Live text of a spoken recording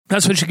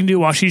That's what you can do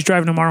while she's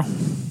driving tomorrow.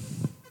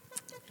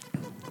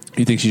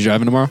 You think she's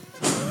driving tomorrow?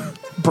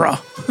 Bruh.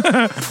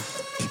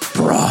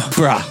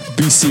 Bruh.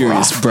 Be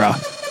serious,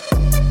 bruh.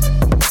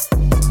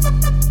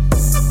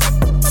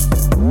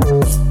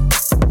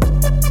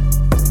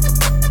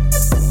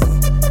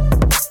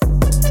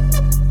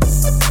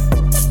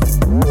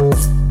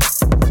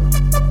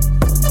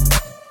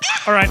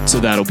 All right. So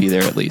that'll be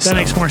there at least. That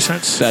makes more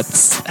sense.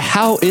 That's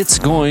how it's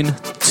going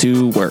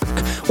to work.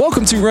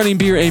 Welcome to Running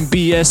Beer and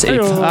BS, a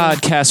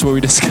podcast where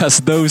we discuss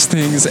those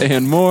things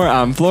and more.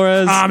 I'm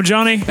Flores. I'm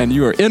Johnny. And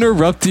you are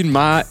interrupting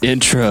my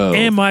intro.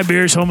 And my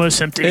beer's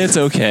almost empty. It's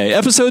okay.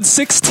 Episode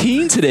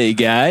 16 today,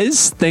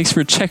 guys. Thanks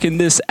for checking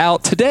this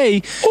out.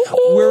 Today,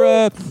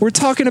 we're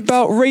talking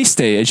about race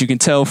day, as you can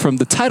tell from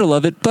the title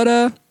of it,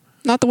 but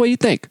not the way you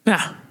think.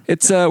 Yeah.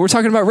 It's we're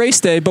talking about race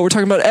day, but we're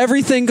talking about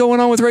everything going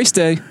on with race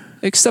day.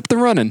 Except the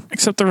running.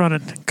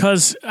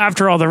 Because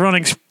after all, the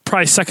running's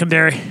probably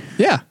secondary.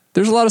 Yeah.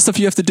 There's a lot of stuff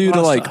you have to do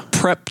to like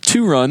prep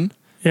to run.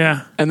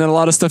 Yeah. And then a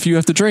lot of stuff you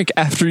have to drink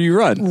after you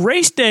run.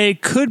 Race day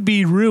could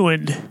be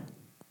ruined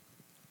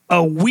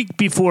a week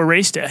before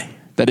race day.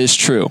 That is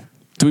true.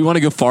 Do we want to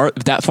go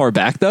that far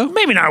back though?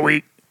 Maybe not a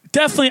week.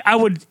 Definitely, I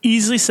would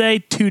easily say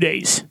 2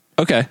 days.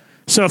 Okay.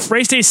 So if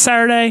race day's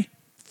Saturday,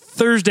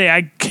 Thursday,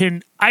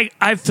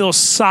 I feel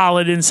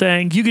solid in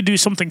saying you could do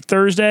something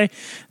Thursday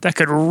that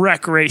could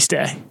wreck race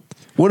day.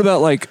 What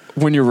about like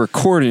when you're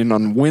recording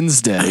on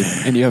Wednesday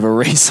and you have a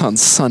race on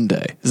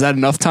Sunday? Is that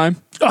enough time?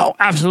 Oh,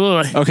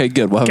 absolutely. Okay,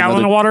 good. We'll have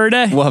gallon of water a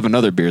day. We'll have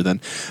another beer then.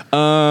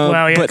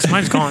 Well, yeah, 'cause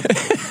mine's gone.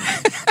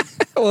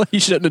 Well, you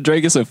shouldn't have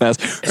drank it so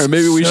fast, or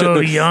maybe we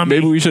shouldn't.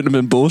 Maybe we shouldn't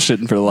have been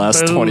bullshitting for the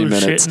last 20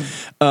 minutes.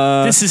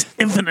 This is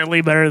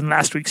infinitely better than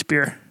last week's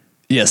beer.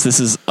 Yes, this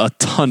is a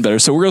ton better.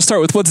 So we're going to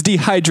start with what's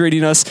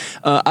dehydrating us.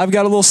 I've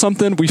got a little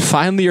something. We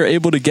finally are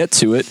able to get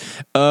to it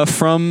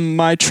from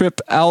my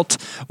trip out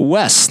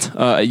west.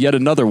 Yet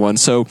another one.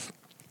 So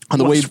on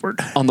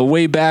the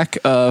way back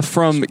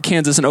from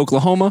Kansas and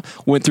Oklahoma,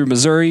 went through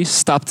Missouri,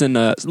 stopped in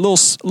a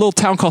little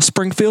town called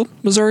Springfield,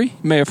 Missouri.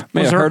 You may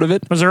have heard of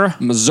it.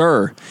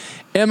 Missouri.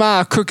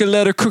 Crooked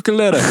letter.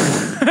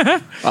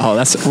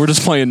 Oh, we're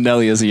just playing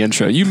Nelly as the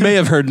intro. You may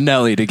have heard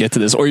Nelly to get to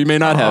this, or you may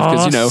not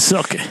have because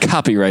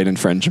copyright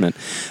infringement.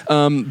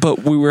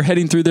 But we were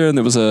heading through there, and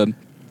I think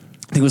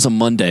it was a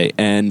Monday,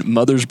 and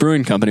Mother's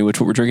Brewing Company,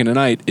 which we're drinking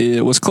tonight,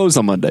 it was closed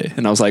on Monday.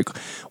 And I was like,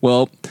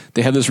 well,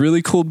 they have this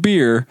really cool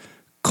beer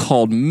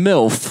called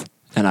MILF,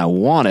 and I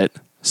want it.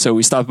 So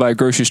we stopped by a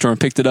grocery store and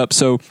picked it up.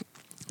 So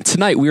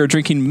tonight we are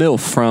drinking MILF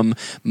from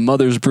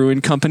Mother's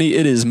Brewing Company.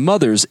 It is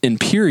Mother's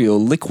Imperial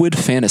Liquid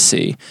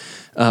Fantasy.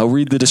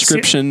 Read the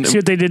description. See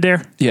what they did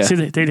there? Yeah. See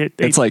what they did.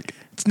 It's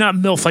not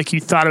MILF like you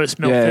thought it was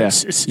MILF. Yeah.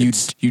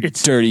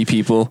 It's dirty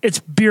people. It's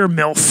beer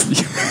MILF.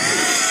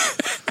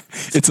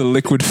 It's a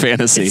liquid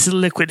fantasy. It's a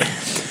liquid.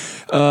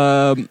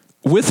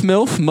 With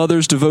MILF,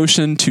 Mother's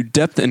devotion to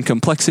depth and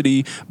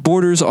complexity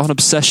borders on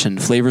obsession.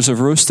 Flavors of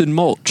roasted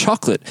malt,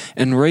 chocolate,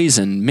 and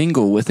raisin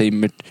mingle with a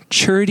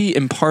maturity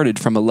imparted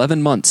from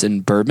 11 months in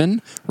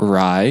bourbon,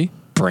 rye,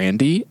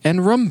 brandy,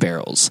 and rum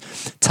barrels.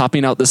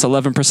 Topping out this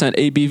 11%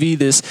 ABV,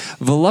 this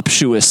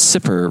voluptuous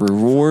sipper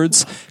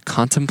rewards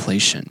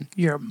contemplation.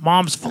 Your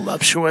mom's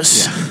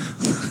voluptuous.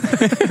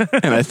 Yeah.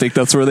 And I think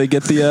that's where they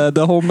get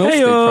the whole MILF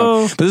thing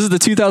from. But this is the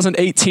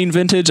 2018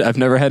 vintage. I've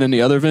never had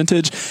any other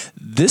vintage.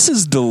 This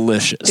is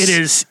delicious. It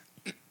is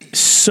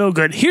so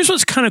good. Here's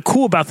what's kind of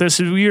cool about this.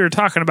 We were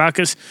talking about,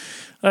 because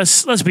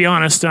let's be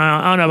honest.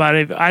 I don't know about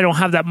it. I don't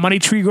have that money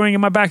tree growing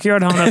in my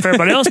backyard. I don't know if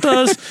everybody else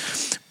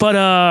does. But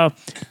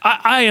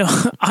I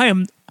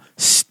am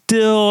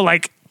still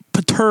like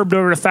perturbed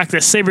over the fact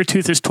that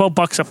Sabretooth is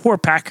 $12 a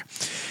 4-pack.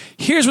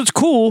 Here's what's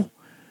cool.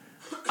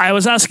 I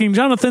was asking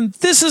Jonathan,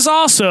 this is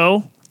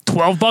also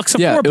 $12 a 4-pack.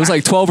 Yeah, it was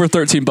like 12 or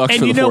 13 bucks for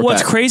the 4-pack. And you know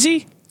what's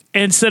crazy?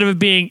 Instead of it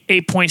being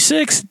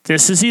 8.6,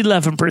 this is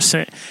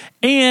 11%.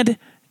 And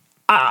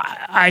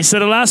I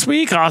said it last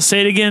week. I'll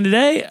say it again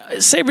today.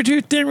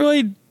 Sabretooth didn't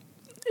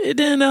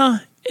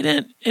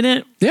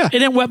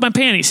wet my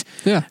panties.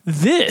 Yeah.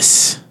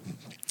 This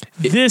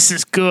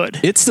is good.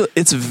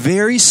 It's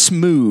very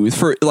smooth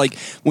for like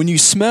when you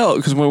smell,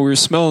 because when we were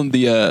smelling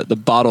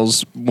the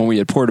bottles when we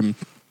had poured them,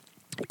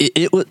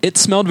 it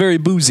smelled very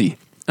boozy.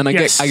 And I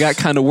got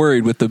kind of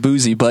worried with the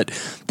boozy, but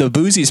the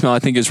boozy smell I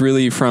think is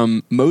really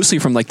mostly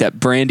from like that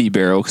brandy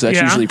barrel, because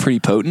that's usually pretty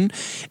potent,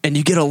 and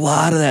you get a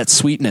lot of that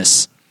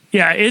sweetness.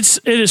 Yeah, it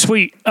is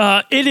sweet.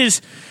 It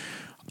is.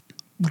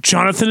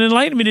 Jonathan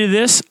enlightened me to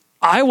this.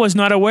 I was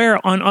not aware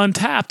on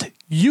Untapped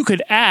you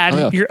could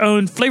add your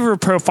own flavor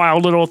profile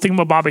little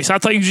thingamabobby. So I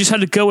thought you just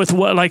had to go with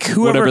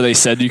whatever they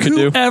said you could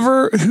do.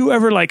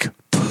 Whoever like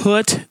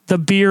put the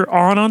beer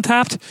on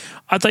Untapped,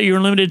 I thought you were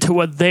limited to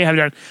what they have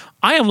done.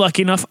 I am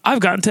lucky enough, I've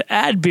gotten to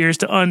add beers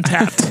to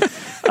Untapped.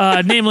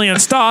 namely on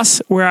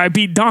Stoss, where I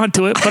beat Don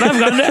to it. But I've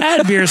gotten to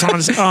add beers on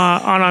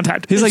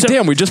Untapped. He's like,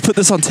 damn, we just put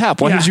this on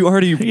tap. Why did you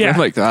already? Yeah. I'm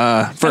like,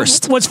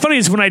 first. What's funny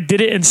is when I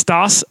did it in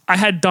Stoss, I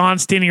had Don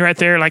standing right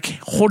there, like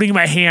holding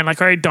my hand,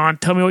 like, all right, Don,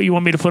 tell me what you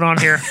want me to put on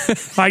here,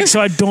 like,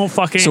 so I don't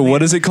fucking. So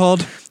what is it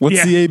called?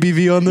 What's the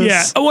ABV on this?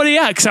 Yeah. Well,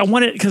 yeah, because I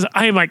want it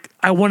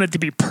to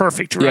be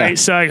perfect, right? Yeah.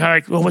 So I'm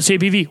like, well, what's the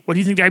ABV? What do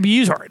you think the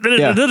IBUs are?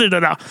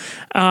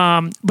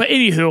 But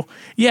anywho,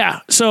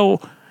 yeah.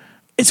 So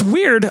it's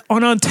weird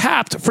on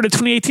Untapped for the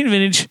 2018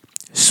 vintage.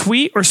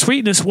 Sweet or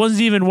sweetness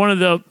wasn't even one of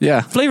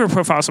the flavor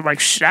profiles. I'm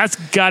like, that's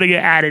got to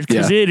get added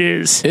because it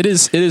is. It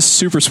is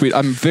super sweet.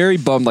 I'm very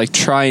bummed. Like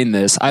trying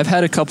this, I've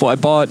had a couple. I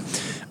bought.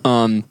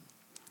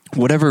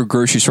 Whatever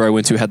grocery store I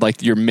went to had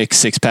like your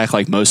mixed 6-pack,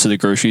 like most of the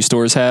grocery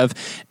stores have.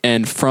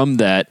 And from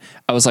that,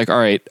 I was like, all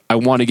right, I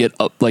want to get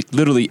up. Like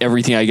literally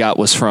everything I got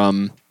was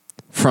from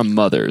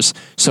Mother's.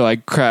 So I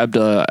grabbed,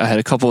 I had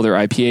a couple of their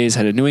IPAs,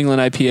 had a New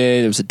England IPA.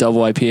 There was a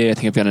double IPA. I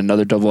think I've got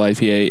another double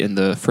IPA in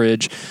the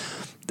fridge.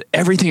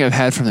 Everything I've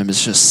had from them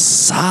is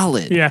just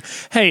solid. Yeah.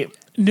 Hey,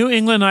 New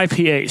England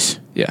IPAs.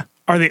 Yeah.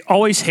 Are they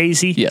always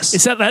hazy? Yes.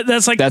 Is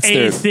that's like that's a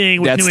their thing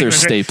with that's New their England,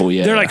 staple, right?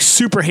 yeah. They're like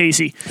super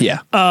hazy.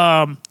 Yeah.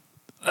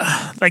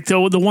 Like the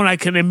one I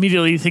can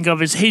immediately think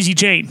of is Hazy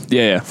Jane.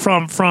 Yeah.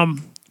 From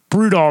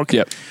Brewdog.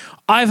 Yep.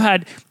 I've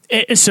had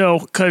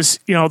because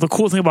the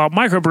cool thing about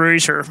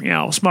microbreweries or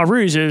small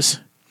breweries is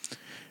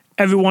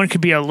everyone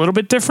could be a little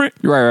bit different.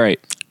 Right.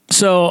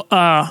 So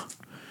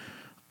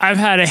I've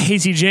had a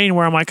Hazy Jane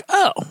where I'm like,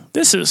 oh,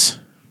 this is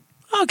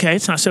okay.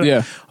 It's not so.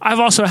 Yeah. I've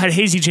also had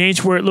Hazy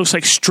Janes where it looks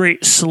like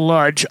straight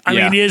sludge. I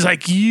mean, it is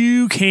like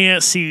you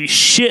can't see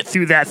shit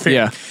through that thing.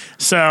 Yeah.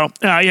 So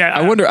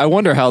I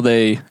wonder how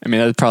they. I mean,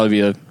 that'd probably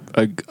be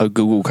a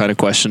Google kind of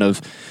question of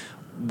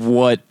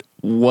what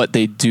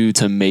they do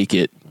to make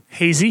it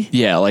hazy.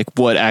 Yeah, like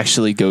what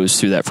actually goes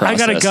through that process.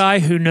 I got a guy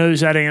who knows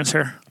that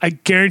answer. I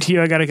guarantee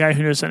you, I got a guy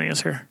who knows that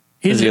answer.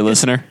 Is he a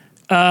listener?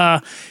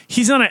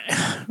 He's on it.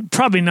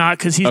 Probably not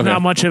because he's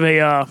not much of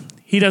a.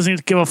 He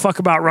doesn't give a fuck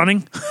about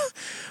running.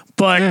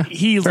 But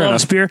he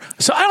loves beer.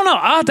 So I don't know.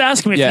 I'll have to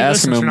ask him if he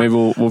ask listens him. Maybe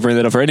we'll bring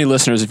that up. For any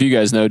listeners, if you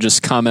guys know,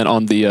 just comment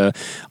on the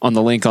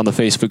link on the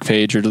Facebook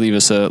page, or leave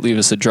us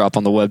a drop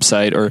on the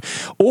website,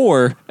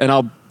 or and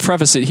I'll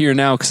preface it here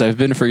now because I've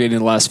been forgetting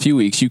the last few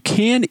weeks. You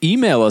can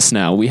email us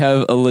now. We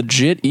have a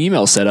legit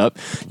email set up.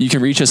 You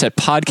can reach us at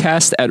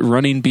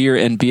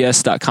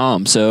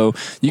podcast@runningbeerandbs.com. So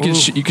you can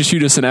you can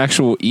shoot us an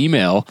actual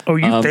email. Oh,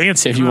 you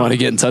fancy if you want to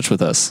get in touch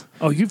with us.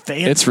 Oh, you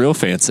fancy. It's real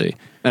fancy.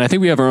 And I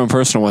think we have our own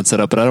personal one set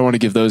up, but I don't want to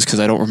give those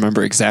because I don't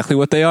remember exactly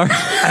what they are.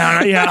 I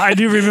don't know. Yeah, I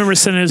do remember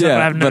sending those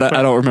up. But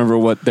I don't remember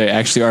what they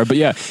actually are. But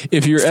yeah,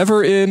 if you're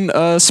ever in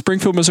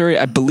Springfield, Missouri,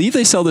 I believe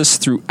they sell this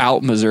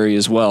throughout Missouri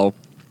as well.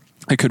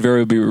 I could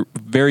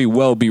very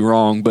well be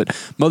wrong, but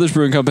Mother's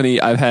Brewing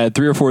Company, I've had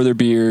 3 or 4 of their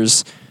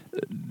beers.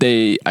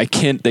 They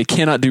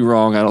cannot do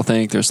wrong. I don't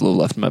think there's a little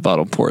left in my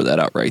bottle. Pour that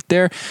out right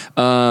there.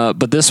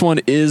 But this one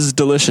is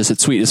delicious.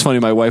 It's sweet. It's funny.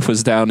 My wife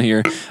was down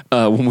here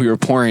when we were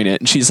pouring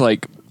it, and she's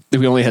like,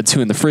 we only had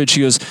 2 in the fridge.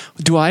 She goes,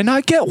 "Do I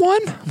not get one?"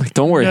 I'm like,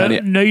 "Don't worry,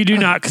 honey." No, you do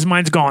not, because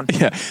mine's gone.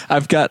 Yeah,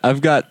 I've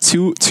got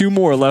two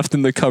more left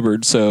in the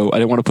cupboard, so I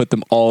didn't want to put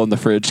them all in the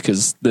fridge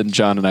because then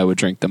John and I would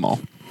drink them all.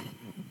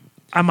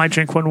 I might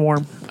drink one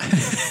warm.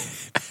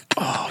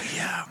 Oh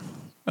yeah.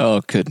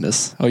 Oh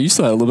goodness. Oh, you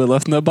still had a little bit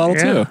left in that bottle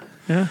too.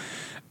 Yeah.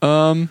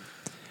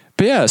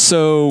 But yeah,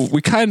 so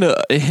we kind of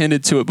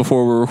hinted to it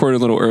before. We were recording a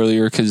little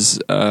earlier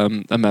because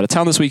I'm out of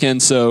town this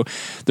weekend, so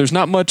there's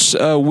not much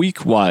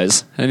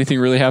week-wise. Anything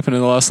really happened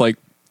in the last 3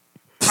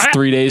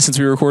 days since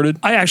we recorded?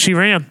 I actually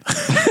ran.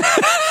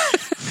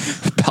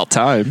 About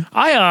time.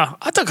 I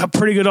took a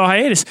pretty good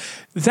hiatus.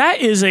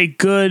 That is a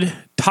good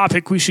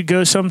topic we should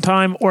go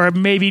sometime, or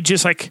maybe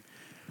just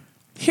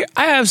here.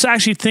 I was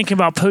actually thinking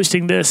about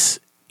posting this.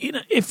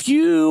 If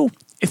you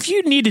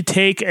need to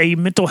take a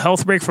mental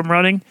health break from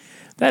running,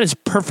 that is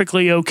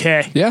perfectly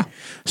okay. Yeah.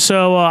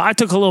 So I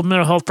took a little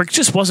mental health break.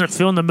 Just wasn't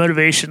feeling the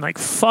motivation.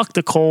 Fuck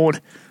the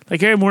cold.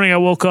 Every morning I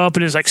woke up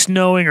and it's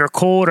snowing or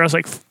cold. Or I was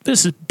like,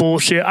 this is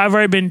bullshit. I've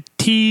already been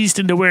teased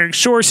into wearing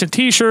shorts and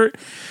t-shirt.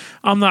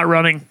 I'm not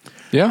running.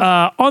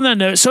 Yeah. On that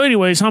note, so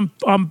anyways, I'm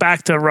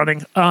back to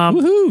running.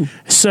 Woohoo.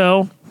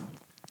 So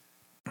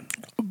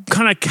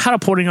kind of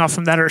catapulting off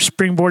from that, or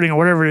springboarding, or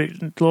whatever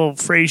little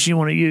phrase you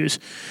want to use.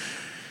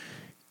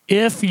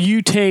 If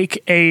you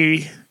take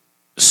a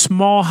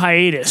small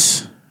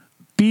hiatus,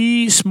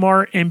 be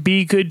smart and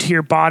be good to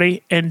your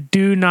body, and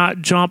do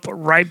not jump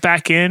right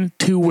back in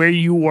to where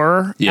you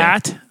were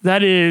at.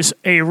 That is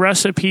a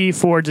recipe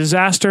for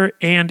disaster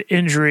and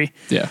injury.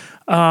 Yeah.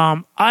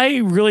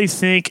 I really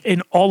think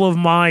in all of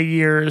my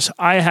years,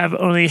 I have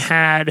only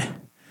had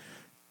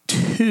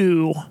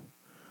 2,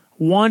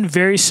 one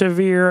very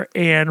severe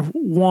and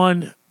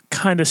one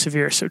kind of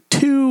severe. So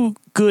 2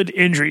 good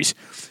injuries.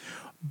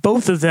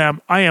 Both of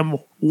them, I am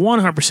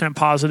 100%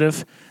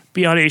 positive,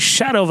 beyond a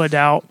shadow of a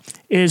doubt,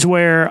 is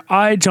where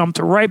I jumped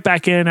right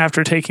back in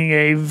after taking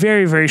a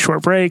very, very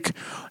short break,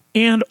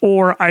 and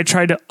or I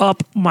tried to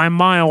up my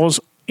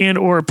miles and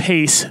or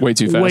pace Way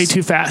too fast. Way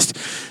too fast.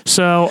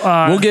 So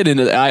we'll get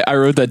into that. I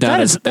wrote that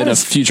down in a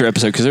future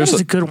episode because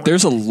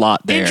there's a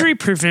lot there. Injury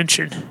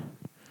prevention.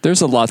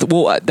 There's a lot.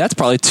 Well, that's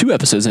probably 2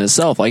 episodes in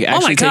itself. Like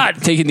actually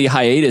taking the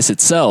hiatus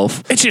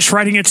itself. It's just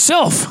writing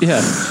itself.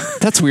 Yeah.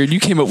 That's weird. You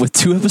came up with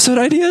 2 episode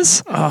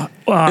ideas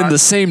in the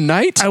same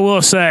night? I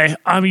will say,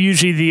 I'm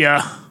usually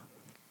the,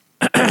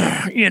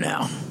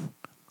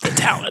 the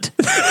talent.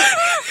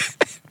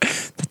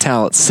 The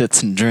talent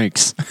sits and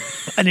drinks.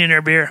 I need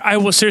another beer. I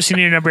will seriously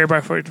need another beer by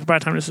the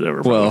time this is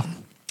over. Well,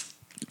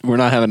 we're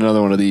not having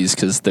another one of these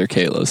because they're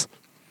Kayla's.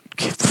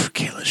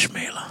 Kayla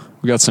Schmela.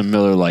 We got some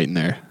Miller Lite in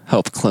there.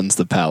 Help cleanse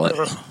the palate.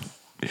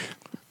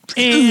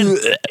 And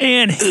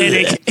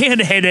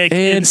headache.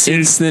 And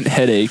instant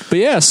headache. But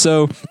yeah,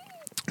 so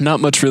not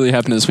much really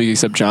happened this week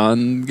except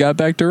John got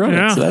back to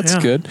running. So that's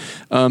good.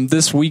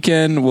 This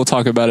weekend, we'll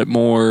talk about it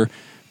more.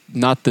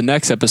 Not the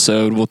next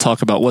episode. We'll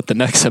talk about what the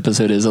next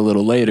episode is a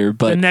little later.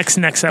 But the next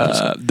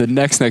episode. The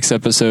next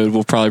episode,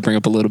 we'll probably bring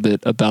up a little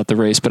bit about the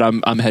race. But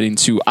I'm heading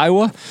to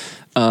Iowa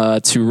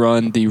to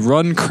run the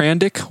Run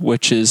Krandic,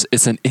 which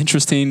it's an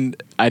interesting.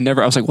 I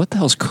was like, what the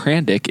hell is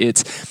Krandic?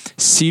 It's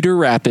Cedar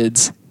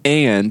Rapids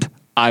and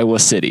Iowa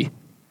City.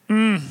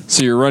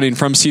 So you're running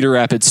from Cedar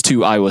Rapids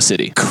to Iowa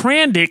City.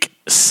 Krandic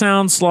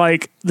sounds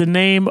like the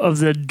name of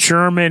the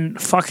German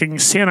fucking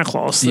Santa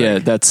Claus thing. Yeah,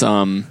 that's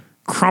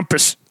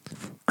Krampus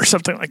or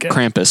something like that.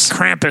 Krampus.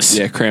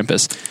 Yeah,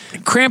 Krampus.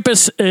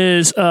 Krampus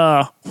is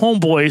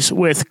homeboys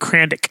with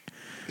Krandic.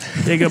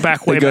 They go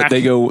back way back.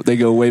 They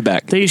go way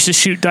back. They used to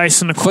shoot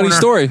dice in the corner. Funny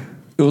story.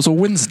 It was a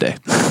Wednesday.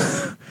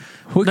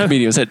 What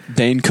comedian was that?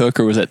 Dane Cook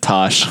or was that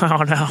Tosh? I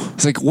don't know.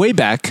 It's like way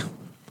back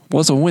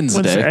was a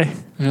Wednesday.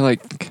 And you're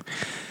like,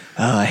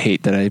 I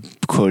hate that I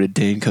quoted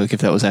Dane Cook if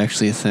that was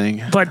actually a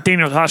thing. But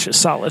Daniel Tosh is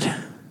solid.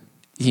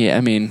 Yeah,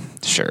 I mean,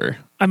 sure.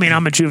 I mean,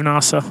 I'm a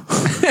juvenile, so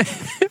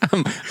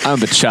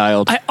I'm a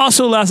child. I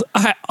also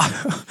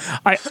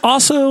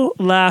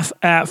laugh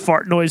at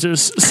fart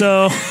noises.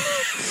 So,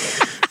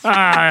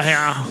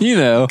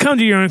 come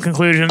to your own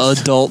conclusions.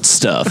 Adult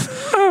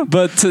stuff.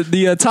 But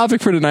the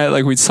topic for tonight,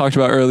 like we talked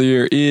about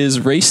earlier, is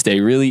race day.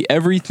 Really,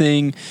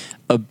 everything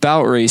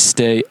about race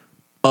day,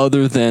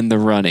 other than the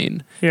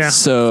running. Yeah.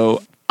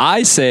 So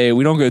I say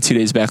we don't go 2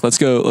 days back. Let's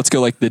go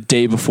like the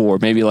day before.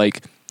 Maybe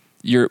like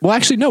well,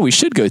 actually, no. We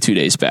should go 2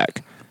 days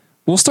back.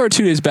 We'll start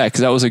 2 days back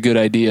because that was a good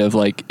idea of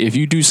like if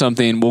you do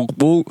something,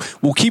 we'll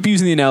keep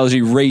using the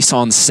analogy race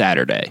on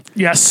Saturday.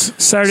 Yes,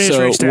 Saturday is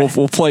race day.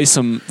 We'll play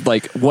some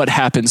like what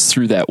happens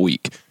through that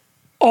week.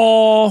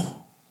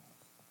 All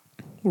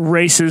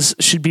races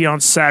should be on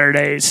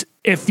Saturdays.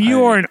 If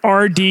you are an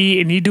RD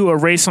and you do a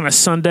race on a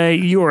Sunday,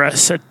 you are a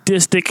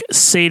sadistic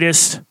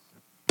sadist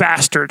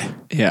bastard.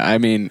 Yeah, I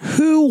mean,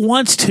 who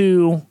wants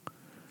to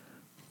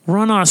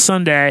run on a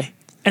Sunday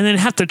and then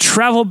have to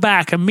travel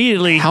back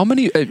immediately? How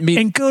many?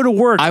 And go to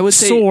work. I would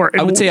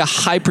say a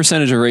high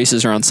percentage of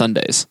races are on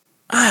Sundays.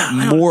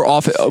 More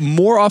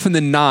often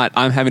than not,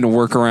 I'm having to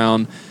work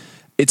around.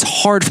 It's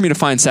hard for me to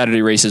find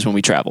Saturday races when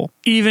we travel.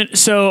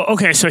 So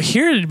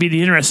here would be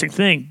the interesting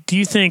thing. Do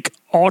you think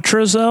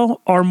ultras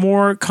though are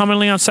more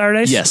commonly on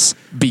Saturdays? Yes,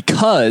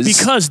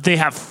 because they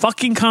have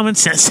fucking common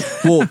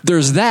sense. Well,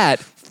 there's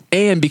that.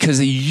 And because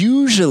they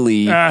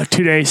usually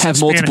 2 days have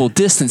multiple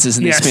distances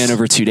and they span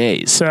over 2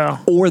 days.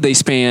 Or they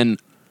span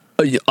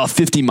a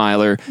 50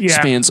 miler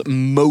spans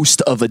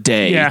most of a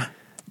day. Yeah.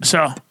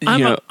 So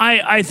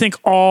I think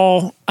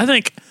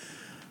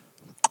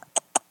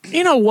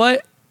you know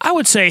what? I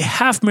would say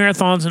half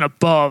marathons and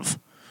above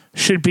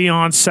should be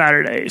on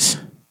Saturdays.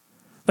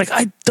 Like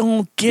I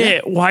don't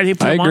get why they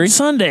put them on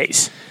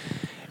Sundays.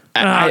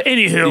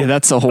 Anywho,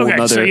 that's a whole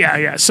nother.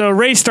 So So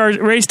race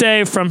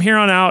day from here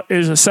on out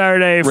is a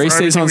Saturday. Race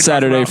days on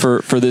Saturday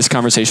for this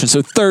conversation.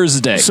 So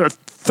Thursday. So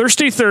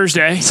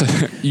Thursday. So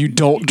you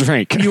don't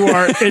drink. You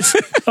are. It's.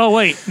 Oh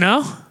wait,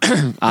 no.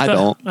 I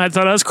don't. I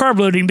thought it was carb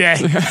loading day.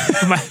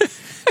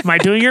 Am I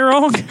doing it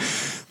wrong?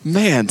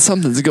 Man,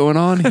 something's going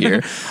on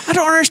here. I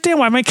don't understand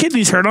why my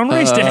kidneys hurt on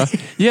race day.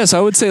 Yes,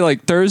 I would say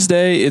like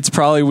Thursday. It's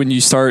probably when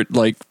you start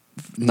like.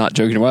 Not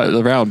joking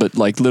around, but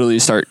like literally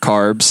start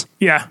carbs.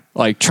 Yeah.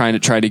 Like trying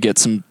to get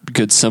some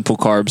good simple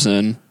carbs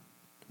in.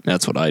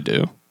 That's what I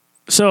do.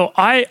 So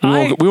we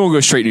won't go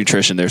straight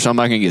nutrition there, so I'm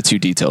not going to get too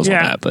details on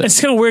that. But it's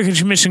kind of weird because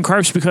you mentioned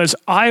carbs because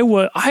I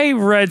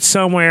read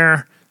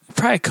somewhere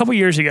probably a couple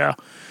years ago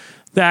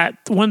that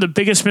one of the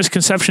biggest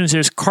misconceptions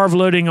is carb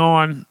loading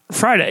on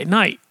Friday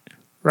night,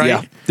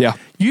 right? Yeah.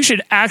 You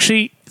should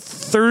actually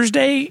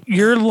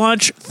your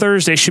lunch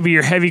Thursday should be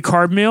your heavy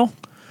carb meal.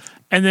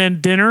 And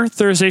then dinner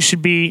Thursday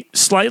should be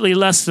slightly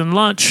less than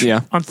lunch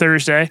on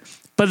Thursday.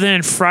 But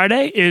then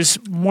Friday is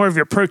more of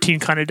your protein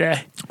kind of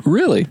day.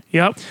 Really?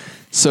 Yep.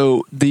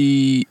 So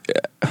I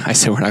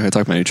say we're not going to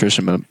talk about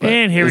nutrition, but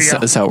and here we go.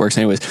 That's how it works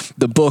anyways.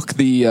 The book,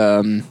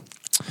 the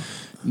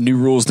New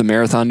Rules to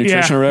Marathon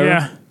Nutrition or whatever.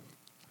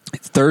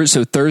 Yeah.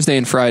 So Thursday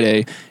and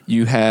Friday,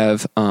 you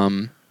have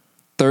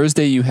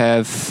Thursday you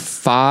have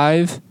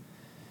 5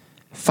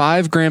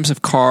 grams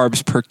of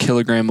carbs per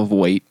kilogram of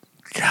weight.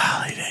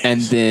 Golly days.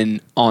 And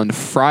then on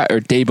Friday or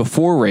day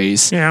before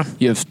race, Yeah.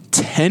 you have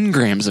 10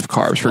 grams of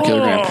carbs per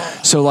kilogram.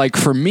 So like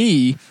for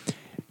me,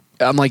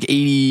 I'm like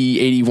 80,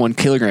 81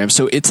 kilograms.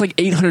 So it's like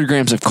 800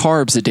 grams of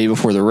carbs the day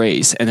before the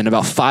race, and then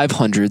about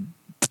 500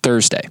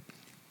 Thursday,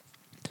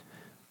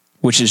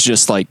 which is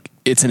just like,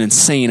 it's an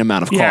insane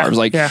amount of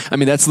carbs. I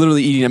mean, that's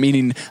literally I'm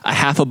eating a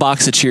half a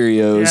box of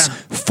Cheerios,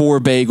 4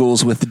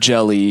 bagels with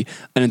jelly,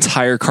 an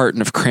entire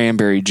carton of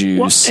cranberry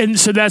juice. Well, and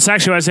so that's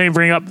actually what I was saying,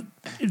 bring up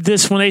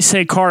this, when they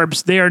say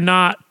carbs, they're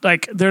not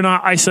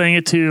isolating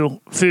it to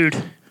food.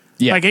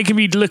 Yeah. Like it can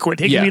be liquid.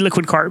 It can be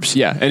liquid carbs.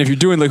 Yeah. And if you're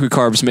doing liquid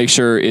carbs, make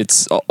sure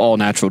it's all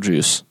natural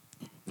juice.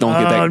 Don't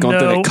get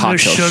that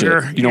cocktail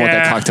sugar. shit. You don't want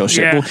that cocktail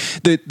shit. Yeah. Well,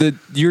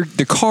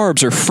 the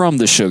carbs are from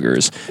the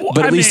sugars,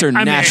 but at least they're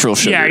natural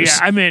sugars.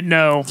 Yeah, I meant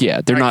no.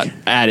 Yeah, they're not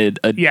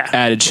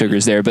added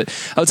sugars there. But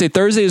I would say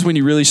Thursday is when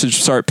you really should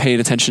start paying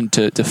attention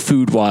to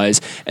food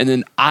wise. And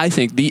then I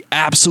think the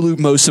absolute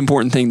most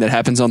important thing that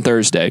happens on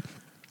Thursday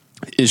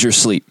is your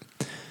sleep.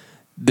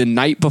 The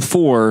night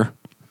before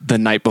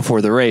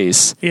the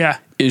race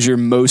is your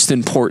most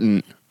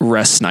important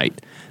rest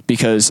night.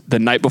 Because the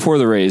night before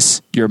the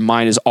race, your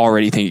mind is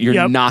already thinking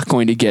you're not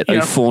going to get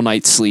a full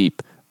night's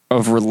sleep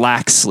of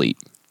relaxed sleep.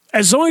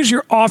 As long as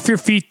you're off your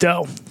feet,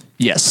 though.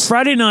 Yes.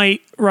 Friday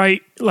night,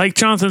 right? Like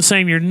Jonathan's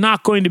saying, you're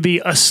not going to be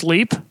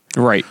asleep.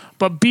 Right.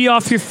 But be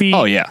off your feet.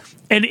 Oh, yeah.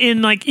 And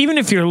even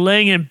if you're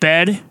laying in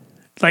bed,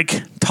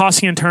 like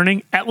tossing and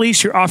turning, at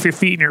least you're off your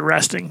feet and you're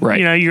resting. Right.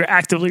 You're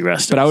actively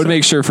resting. But I would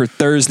make sure for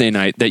Thursday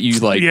night that you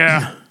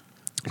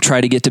try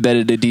to get to bed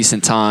at a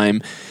decent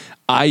time.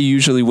 I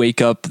usually wake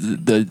up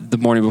the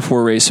morning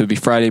before race, so it'd be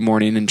Friday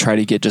morning, and try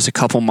to get just a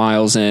couple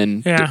miles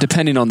in,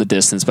 depending on the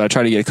distance. But I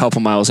try to get a couple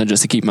miles in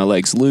just to keep my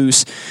legs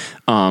loose,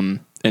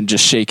 and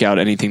just shake out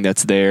anything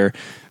that's there.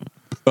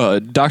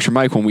 Dr.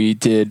 Mike, when we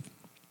did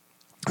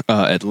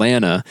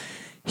Atlanta,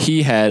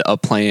 he had a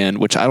plan,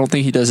 which I don't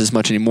think he does as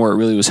much anymore. It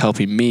really was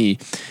helping me,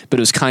 but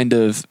it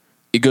was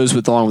it goes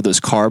along with those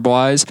carb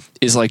wise,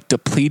 is like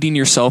depleting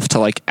yourself to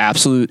like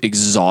absolute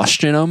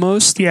exhaustion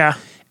almost. Yeah.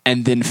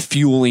 And then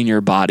fueling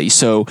your body.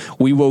 So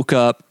we woke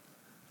up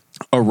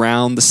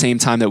around the same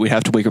time that we'd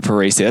have to wake up for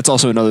race day. That's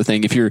also another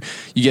thing. If you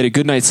get a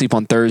good night's sleep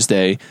on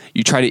Thursday,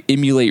 you try to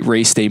emulate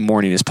race day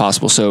morning as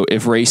possible. So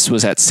if race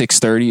was at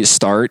 6:30 to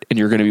start and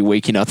you're going to be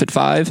waking up at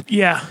 5,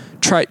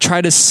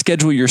 try to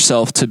schedule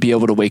yourself to be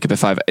able to wake up at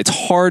 5. It's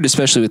hard,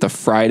 especially with a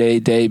Friday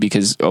day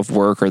because of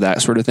work or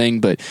that sort of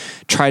thing, but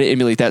try to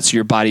emulate that so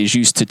your body is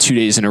used to 2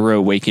 days in a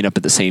row waking up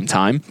at the same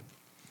time.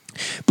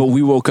 But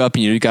we woke up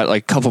and you got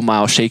like a couple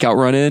mile shakeout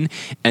run in,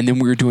 and then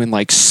we were doing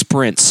like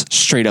sprints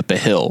straight up a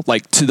hill,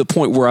 like to the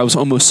point where I was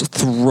almost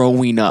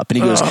throwing up. And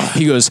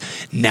he goes,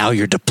 now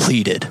you're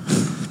depleted.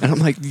 And I'm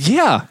like,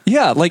 yeah.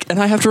 Like,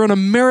 and I have to run a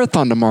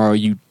marathon tomorrow,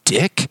 you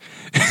dick.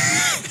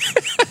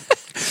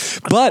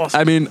 But awesome.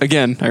 I mean,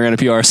 again, I ran a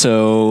PR,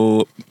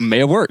 so may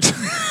have worked.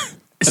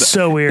 It's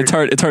so weird. It's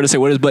hard to say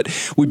what it is,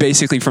 but we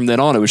basically from then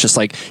on, it was just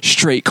like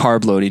straight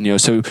carb loading,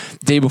 So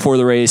day before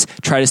the race,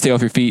 try to stay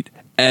off your feet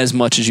as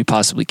much as you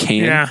possibly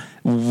can. Yeah.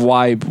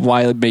 Why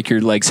make your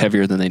legs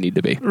heavier than they need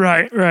to be?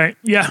 Right.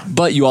 Yeah.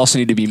 But you also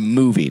need to be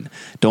moving.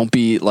 Don't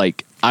be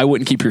like, I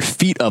wouldn't keep your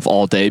feet up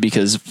all day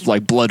because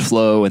like blood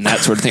flow and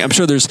that sort of thing. I'm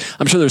sure there's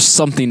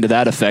something to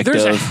that effect.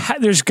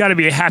 There's got to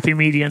be a happy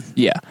median.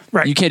 Yeah.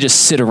 Right. You can't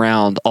just sit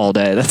around all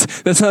day.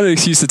 That's not an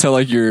excuse to tell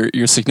like your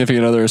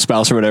significant other or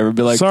spouse or whatever.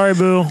 Be like, sorry,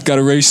 boo. Got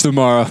a race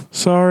tomorrow.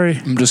 Sorry.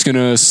 I'm just going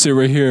to sit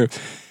right here.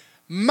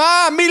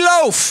 Ma,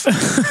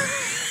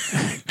 meatloaf.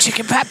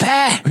 Chicken pat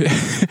pat.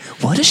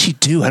 What does she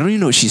do? I don't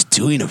even know what she's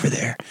doing over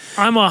there.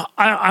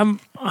 I'm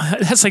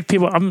that's like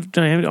people. I'm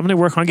going to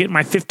work on getting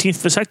my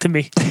 15th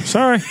vasectomy.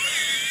 Sorry.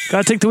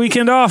 Got to take the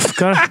weekend off.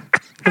 Got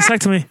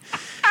vasectomy.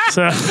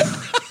 So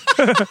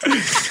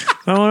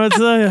I want to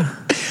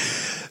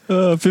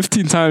tell you.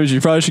 15 times. You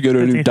probably should go to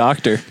a new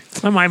doctor.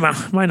 I might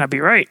not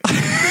be right.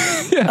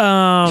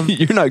 Yeah.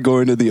 You're not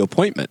going to the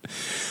appointment.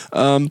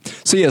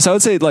 So yes, I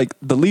would say like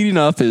the leading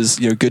up is,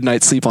 good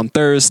night's sleep on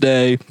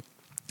Thursday.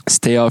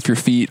 Stay off your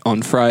feet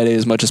on Friday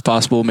as much as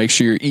possible. Make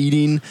sure you're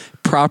eating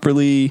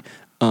properly.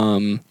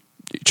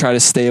 Try to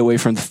stay away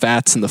from the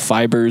fats and the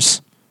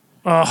fibers.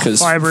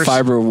 Because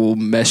fiber will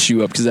mess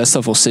you up because that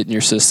stuff will sit in your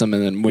system,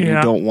 and then when you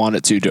don't want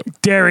it to.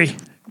 Dairy's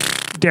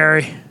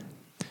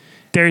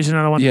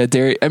another one. Yeah,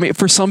 dairy. I mean,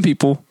 for some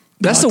people,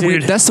 that's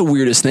the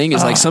weirdest thing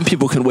is like some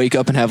people can wake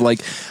up and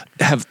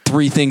have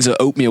 3 things of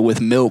oatmeal with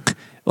milk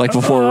like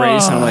before a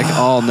race, and I'm like,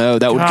 oh no,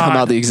 that would come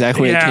out the exact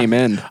way it came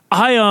in.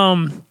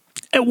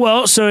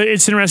 Well, so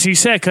it's interesting you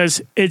said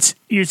because it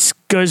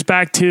goes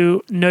back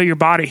to know your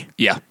body.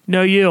 Yeah,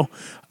 know you.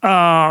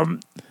 I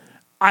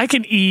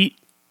can eat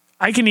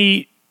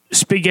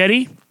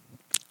spaghetti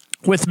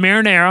with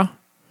marinara,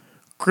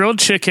 grilled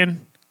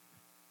chicken,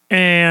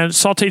 and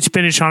sauteed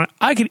spinach on it.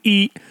 I could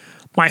eat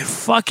my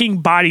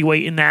fucking body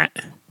weight in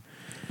that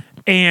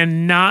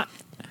and not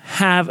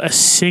have a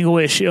single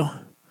issue.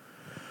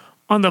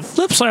 On the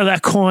flip side of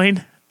that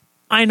coin,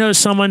 I know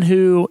someone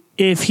who,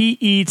 if he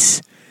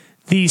eats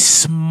the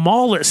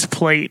smallest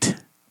plate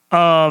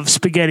of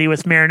spaghetti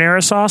with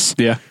marinara sauce.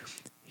 Yeah.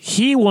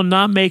 He will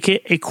not make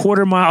it a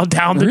quarter mile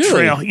down the Really?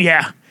 trail.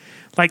 Yeah.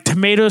 Like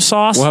tomato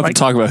sauce. We'll have like to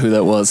talk about who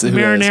that was.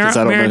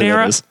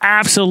 marinara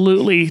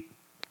absolutely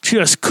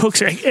just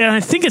cooks it. And I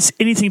think it's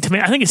anything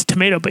tomato. I think it's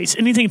tomato based.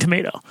 Anything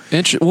tomato.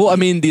 Well, I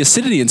mean, the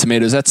acidity in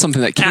tomatoes, that's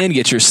something that can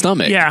get your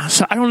stomach. Yeah.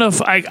 So I don't know if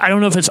I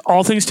don't know if it's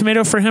all things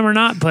tomato for him or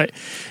not, but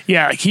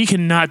yeah, like he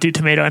cannot do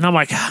tomato. And I'm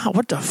like,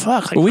 what the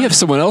fuck? Like, Well, we have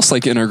someone else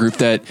like in our group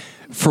that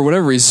for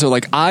whatever reason, so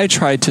like I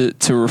tried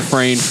to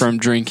refrain from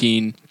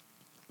drinking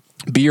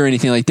beer or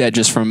anything like that,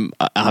 just from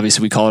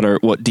obviously we call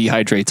it what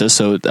dehydrates us,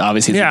 so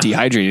obviously it's a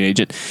dehydrating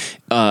agent.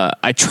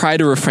 I try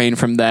to refrain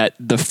from that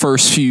the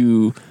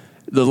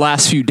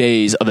last few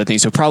days of the thing,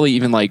 so probably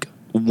even like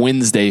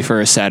Wednesday for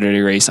a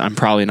Saturday race, I'm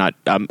probably not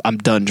I'm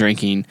done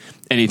drinking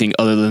anything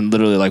other than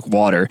literally like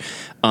water.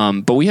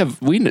 But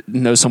we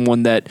know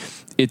someone that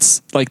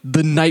it's like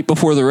the night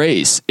before the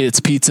race, it's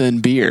pizza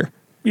and beer.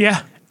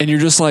 Yeah. And you're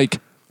just like,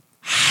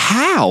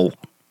 how?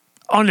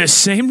 On the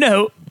same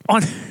note,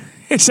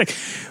 it's like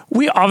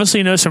we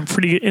obviously know some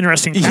pretty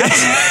interesting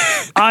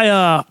facts.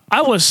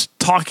 I was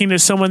talking to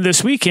someone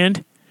this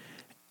weekend,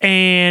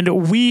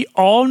 and we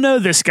all know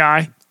this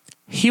guy.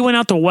 He went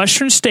out to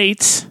Western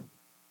States,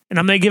 and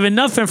I'm going to give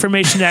enough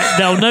information that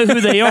they'll know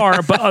who they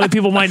are, but other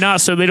people might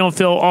not, so they don't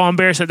feel all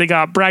embarrassed that they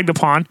got bragged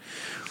upon.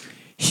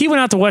 He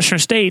went out to Western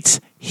States.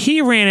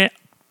 He ran it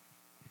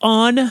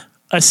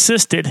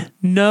unassisted,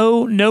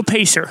 no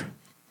pacer.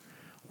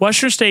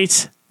 Western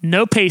States,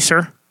 no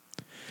pacer.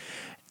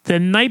 The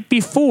night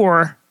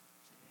before,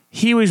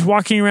 he was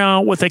walking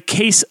around with a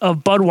case of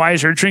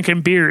Budweiser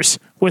drinking beers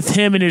with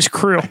him and his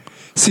crew.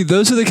 See,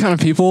 those are the kind of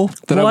people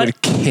that I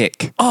would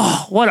kick.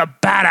 Oh, what a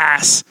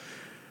badass.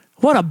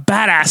 What a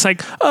badass.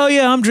 Like, oh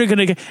yeah, I'm drinking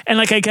again. And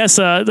like, I guess,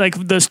 like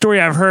the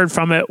story I've heard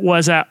from it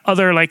was that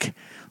other like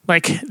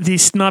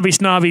these snobby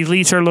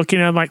elites are looking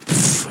at him like,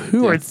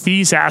 who are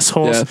these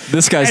assholes? Yeah,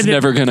 this guy's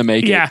never going to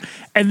make it. Yeah.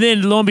 And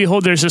then lo and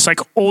behold, there's this like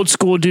old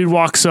school dude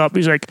walks up.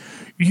 He's like,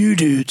 you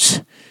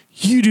dudes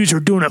are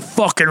doing it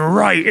fucking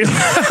right.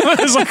 I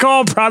was like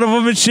all proud of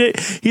him and shit.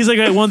 He's like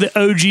one of the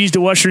OGs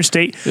to Western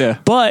State. Yeah.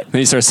 But then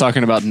he starts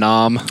talking about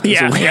Nom.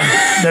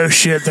 Yeah. No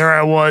shit. There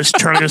I was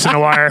turning this in a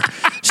wire.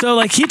 So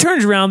like he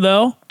turns around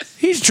though.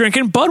 He's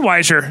drinking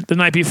Budweiser the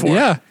night before.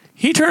 Yeah.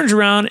 He turns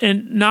around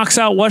and knocks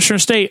out Western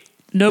State.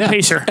 No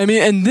pacer. I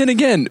mean, and then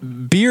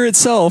again, beer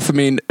itself, I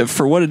mean,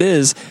 for what it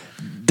is,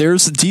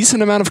 there's a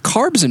decent amount of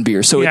carbs in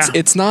beer. So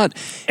it's not...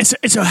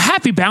 It's a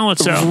happy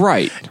balance, though.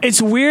 Right.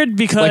 It's weird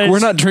because... Like, we're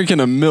not drinking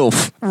a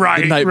MILF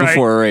the night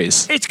before a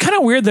race. It's kind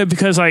of weird, though,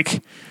 because,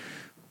 like,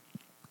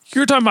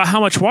 you're talking about how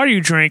much water you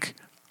drink.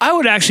 I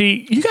would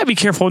actually... You got to be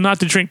careful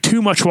not to drink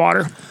too much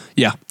water.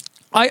 Yeah.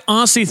 I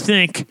honestly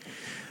think...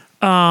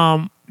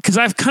 Because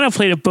I've kind of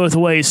played it both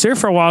ways. There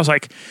for a while, I was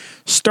like,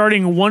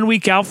 starting 1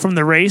 week out from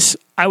the race,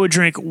 I would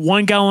drink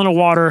 1 gallon of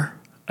water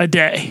a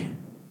day.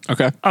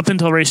 Okay. Up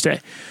until race day.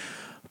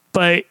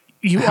 But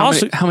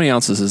how many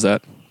ounces is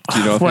that? Do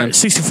you know? What,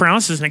 64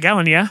 ounces in a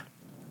gallon, yeah?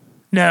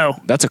 No.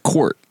 That's a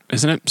quart,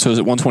 isn't it? So is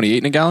it 128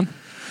 in a gallon?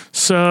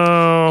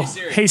 So,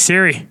 hey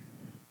Siri.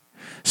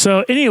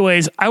 So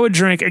anyways, I would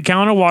drink a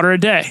gallon of water a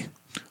day.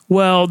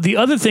 Well, the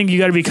other thing you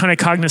got to be kind of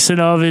cognizant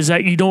of is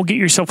that you don't get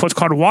yourself what's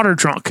called water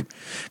drunk.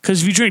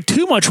 Because if you drink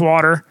too much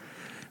water,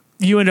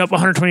 you end up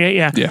 128.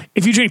 Yeah.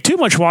 If you drink too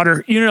much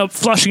water, you end up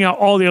flushing out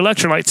all the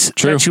electrolytes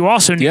that you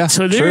also need. Yeah,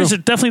 so there's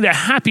definitely that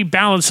happy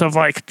balance of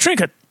like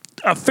drink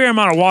a fair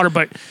amount of water,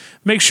 but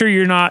make sure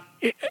you're not.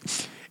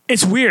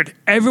 It's weird.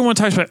 Everyone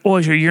talks about,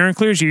 is your urine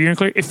clear? Is your urine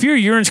clear? If your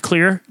urine's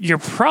clear, you're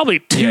probably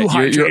too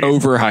hydrated. You're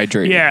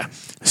overhydrated. Yeah.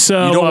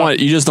 So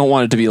you just don't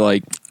want it to be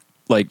like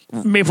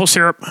maple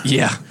syrup.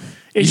 Yeah.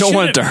 You don't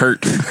want it to hurt.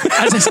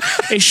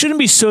 It shouldn't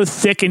be so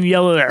thick and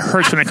yellow that it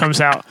hurts when it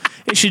comes out.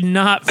 It should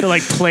not feel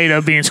like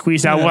Play-Doh being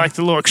squeezed out like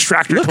the little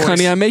extractor Look, toys.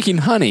 honey, I'm making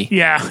honey.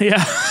 Yeah.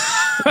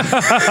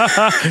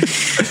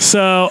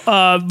 So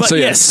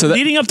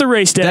leading up to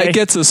race day. That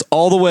gets us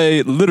all the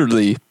way,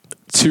 literally,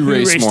 to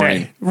race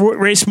morning.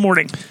 Race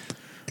morning.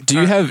 Do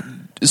you have...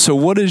 So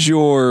what is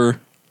your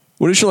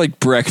like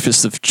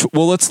breakfast of...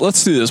 Well,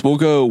 let's do this. We'll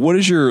go... What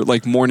does your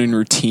like morning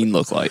routine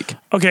look like?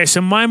 Okay,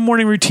 so my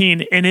morning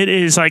routine, and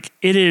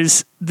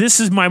this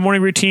is my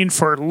morning routine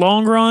for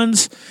long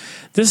runs.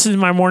 This is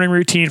my morning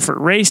routine for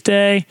race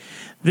day.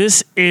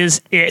 This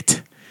is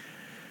it.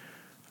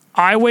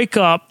 I wake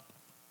up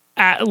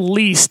at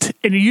least,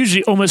 and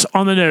usually almost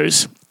on the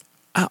nose.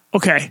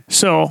 Okay,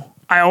 so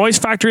I always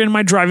factor in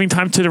my driving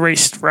time to the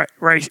race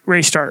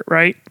start,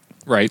 right?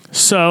 Right.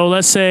 So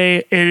let's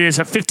say it is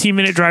a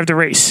 15-minute drive to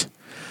race.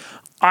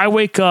 I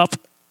wake up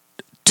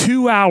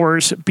 2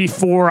 hours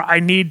before I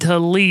need to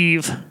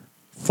leave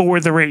for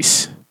the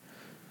race.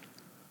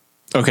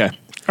 Okay.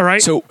 All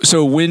right. So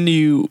when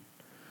you...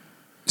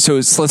 So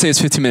let's say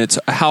it's 15 minutes.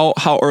 How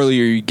early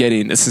are you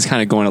getting? This is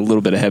kind of going a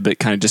little bit ahead, but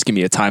kind of just give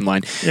me a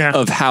timeline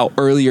of how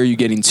early are you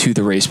getting to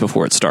the race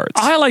before it starts?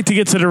 I like to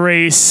get to the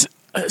race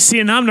See,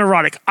 and I'm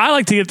neurotic. I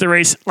like to get the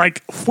race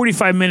like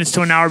 45 minutes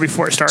to an hour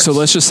before it starts. So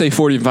let's just say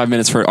 45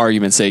 minutes for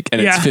argument's sake,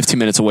 and it's 15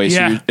 minutes away.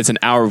 So it's an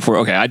hour before.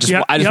 Okay, I just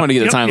want to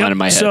get the timeline in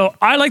my head. So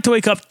I like to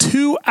wake up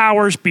 2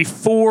 hours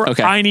before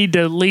I need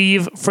to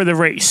leave for the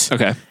race.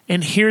 Okay.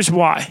 And here's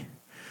why.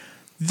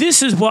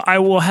 This is what I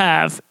will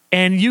have,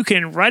 and you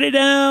can write it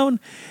down.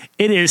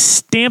 It is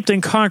stamped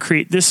in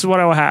concrete. This is what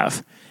I will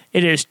have.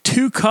 It is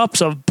 2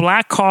 cups of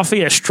black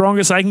coffee, as strong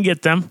as I can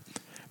get them,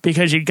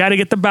 because you got to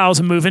get the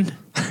bowels moving.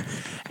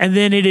 And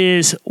then it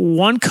is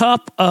 1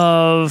 cup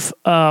of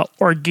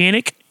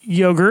organic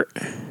yogurt.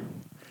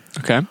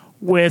 Okay.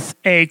 With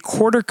a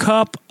 1/4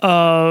 cup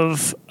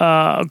of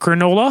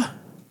granola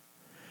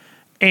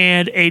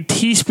and a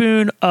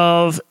teaspoon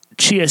of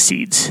chia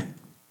seeds.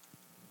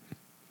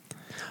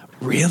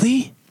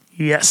 Really?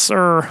 Yes,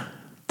 sir.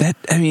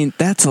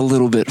 That's a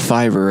little bit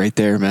fiber right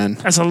there, man.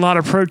 That's a lot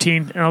of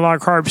protein and a lot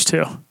of carbs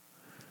too.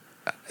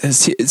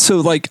 So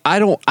like I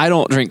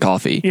don't drink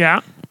coffee.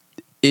 Yeah.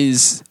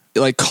 Is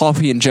like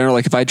coffee in general,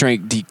 like if I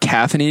drank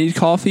decaffeinated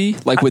coffee,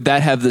 like would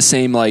that have the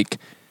same like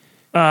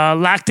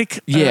lactic?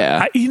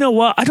 Yeah. You know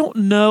what? I don't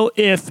know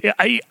if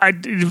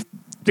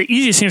the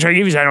easiest answer I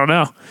give you is I don't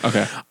know.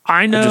 Okay.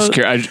 I know. I'm just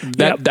curious.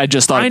 I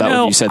just thought about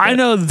when you said that. I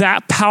know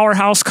that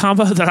powerhouse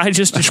combo that I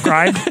just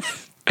described.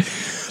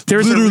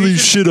 There's literally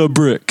shit a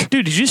brick.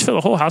 Dude, did you just feel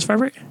the whole house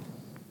vibrate?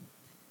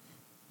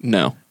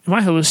 No. Am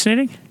I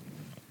hallucinating?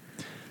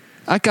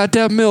 I got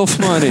that MILF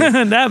money.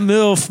 That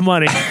MILF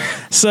money.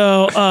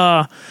 So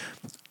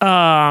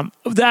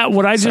that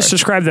what I just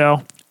described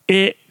though,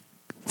 it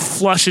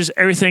flushes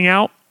everything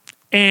out,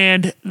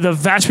 and the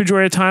vast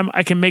majority of the time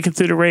I can make it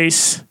through the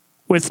race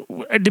with,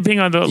 depending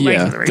on the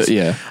length of the race.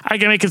 I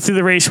can make it through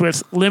the race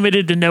with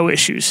limited to no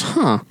issues.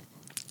 Huh.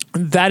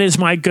 That is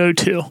my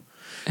go-to.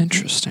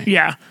 Interesting.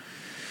 Yeah.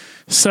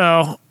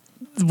 So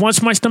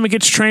once my stomach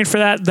gets trained for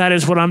that, that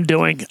is what I'm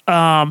doing.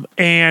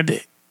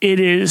 And it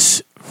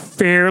is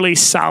fairly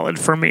solid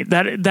for me.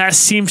 That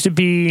seems to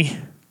be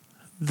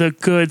the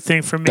good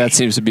thing for me. That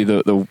seems to be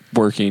the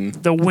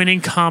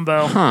winning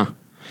combo. Huh.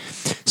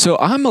 So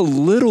I'm a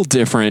little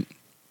different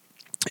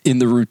in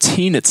the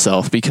routine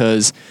itself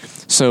because,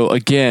 so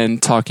again,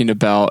 talking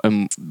about,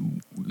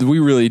 we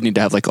really need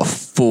to have like a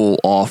full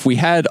off. We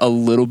had a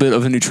little bit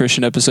of a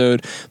nutrition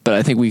episode, but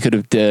I think we could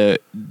have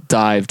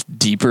dived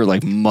deeper,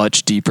 like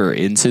much deeper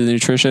into the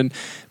nutrition.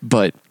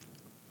 But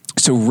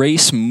so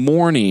race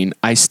morning,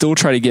 I still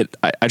try to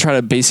I try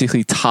to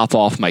basically top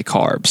off my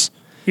carbs.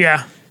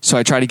 Yeah. So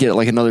I try to get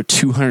like another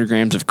 200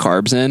 grams of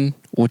carbs in,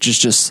 which is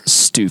just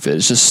stupid.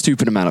 It's just a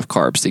stupid amount of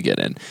carbs to get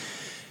in.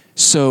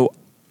 So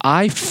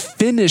I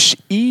finish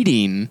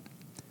eating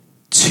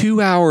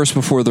 2 hours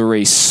before the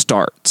race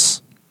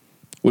starts,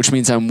 which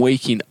means I'm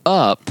waking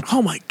up.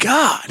 Oh my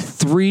God.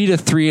 3 to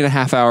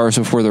 3.5 hours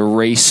before the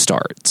race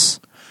starts.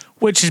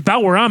 Which is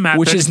about where I'm at.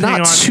 Which is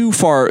not too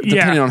far,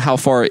 depending on how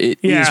far it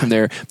is from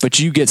there. But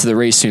you get to the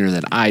race sooner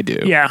than I do,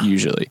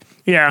 usually.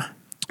 Yeah.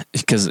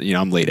 Because,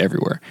 I'm late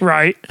everywhere.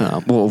 Right.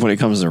 Well, when it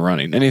comes to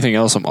running. Anything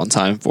else I'm on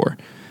time for.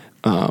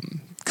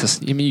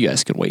 Because, you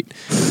guys can wait.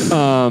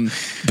 But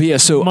yeah,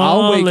 so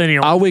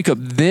I'll wake up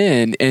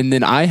then, and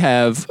then I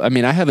have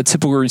a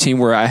typical routine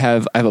where I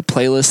have a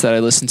playlist that I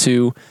listen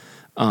to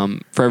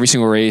for every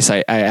single race.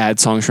 I add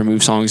songs,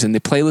 remove songs, and the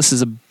playlist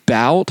is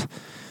about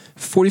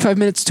 45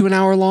 minutes to an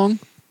hour long.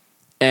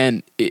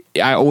 And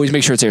I always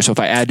make sure it's there. So if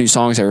I add new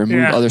songs, I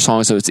remove other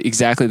songs. So it's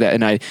exactly that.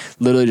 And I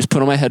literally just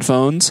put on my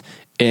headphones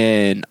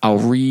and I'll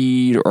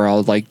read, or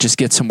I'll like just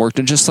get some work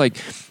done.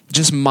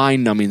 Just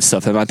mind numbing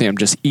stuff. I think I'm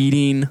just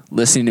eating,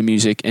 listening to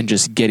music, and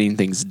just getting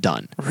things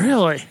done.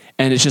 Really?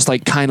 And it's just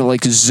like kind of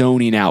like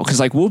zoning out. Cause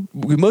like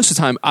most of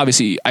the time,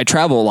 obviously I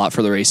travel a lot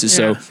for the races.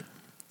 So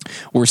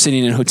we're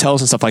sitting in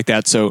hotels and stuff like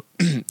that. So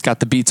got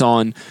the beats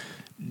on,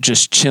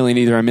 just chilling.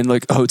 Either I'm in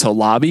like a hotel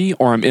lobby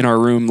or I'm in our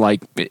room,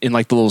 like in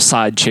like the little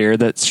side chair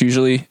that's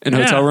usually in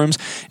hotel rooms.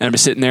 And I'm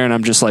just sitting there and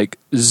I'm just like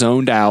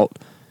zoned out,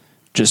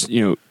 just,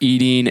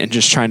 eating and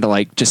just trying to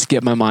like just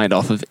get my mind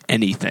off of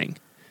anything.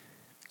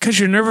 Because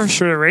you're nervous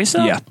for the race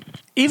though? Yeah.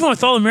 Even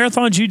with all the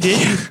marathons you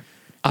did,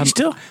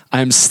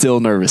 I'm still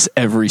nervous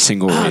every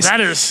single race.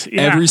 That is,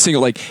 every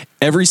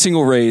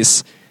single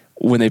race.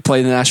 When they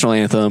play the national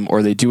anthem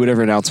or they do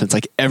whatever announcements,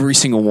 like every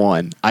single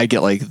one, I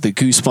get like the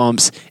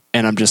goosebumps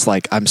and I'm just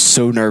like, I'm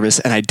so nervous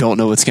and I don't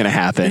know what's going to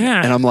happen.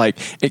 Yeah. And I'm like,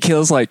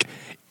 Kayla's like,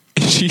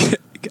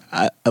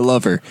 I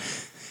love her.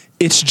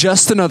 It's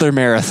just another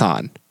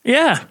marathon.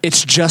 Yeah.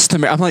 It's just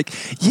I'm like,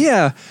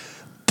 yeah,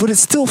 but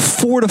it's still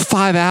 4 to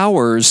 5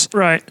 hours.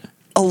 Right.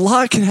 A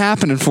lot can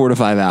happen in 4 to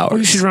 5 hours. Well,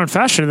 you should run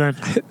faster then.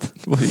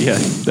 Well, yeah,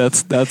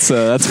 that's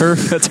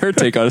her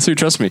take on it. So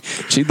trust me,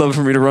 she'd love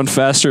for me to run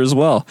faster as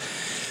well.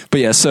 But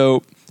yeah,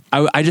 so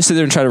I just sit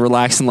there and try to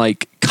relax and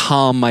like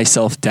calm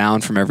myself down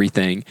from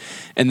everything.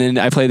 And then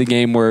I play the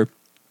game where,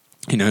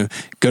 go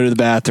to the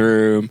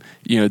bathroom,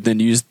 then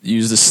use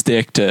the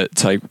stick to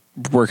like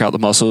work out the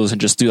muscles and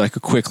just do like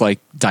a quick like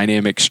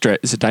dynamic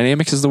stretch. Is it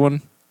dynamics is the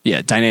one?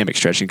 Yeah, dynamic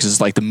stretching because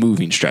it's like the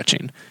moving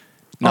stretching.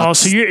 Not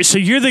so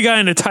you're the guy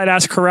in the tight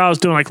ass corrals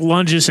doing like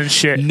lunges and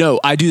shit. No,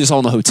 I do this all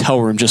in the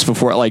hotel room just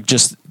before, like,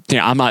 just,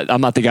 I'm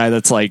not the guy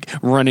that's like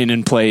running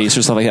in place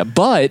or stuff like that.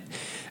 But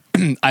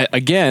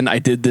I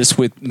did this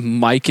with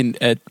Mike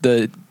at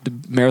the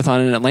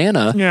marathon in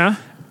Atlanta. Yeah.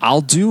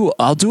 I'll do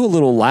a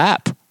little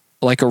lap,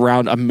 like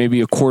around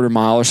maybe a quarter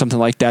mile or something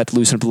like that, to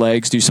loosen up the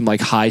legs, do some like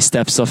high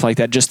step stuff like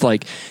that, just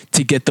like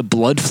to get the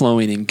blood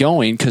flowing and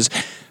going. Because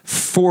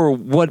for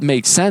what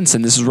makes sense,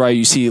 and this is why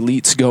you see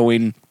elites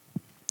going,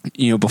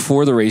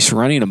 before the race,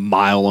 running a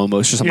mile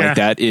almost or something like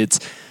that. It's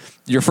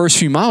your first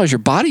few miles, your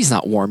body's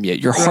not warm yet,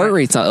 your heart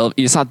rate's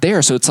not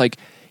there, so it's like,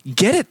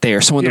 get it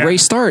there. So when the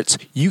race starts,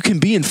 you can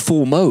be in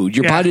full mode.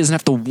 Your body doesn't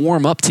have to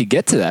warm up to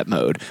get to that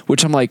mode.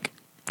 Which I'm like,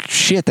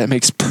 shit, that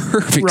makes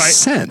perfect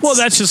sense. Well,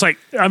 that's just like,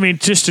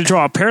 just to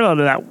draw a parallel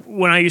to that,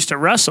 when I used to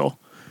wrestle,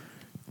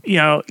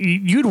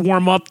 you'd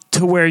warm up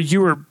to where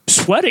you were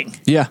sweating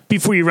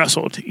before you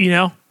wrestled,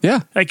 Yeah.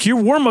 Like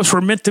your warm-ups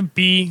were meant to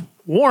be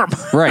warm.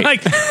 Right.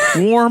 Like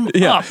warm up.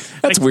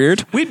 That's like,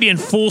 weird. We'd be in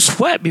full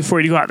sweat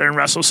before you go out there and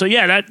wrestle. So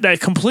yeah, that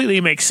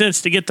completely makes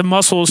sense to get the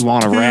muscles.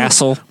 Want to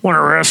wrestle? Want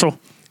to wrestle.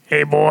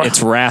 Hey, boy.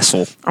 It's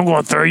wrestle. I'm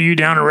going to throw you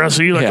down and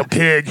wrestle you like a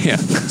pig. Yeah.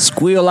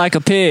 Squeal like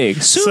a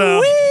pig.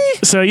 So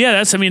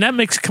yeah, that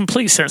makes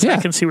complete sense. Yeah.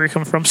 I can see where you're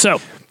coming from.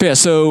 So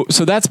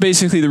that's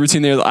basically the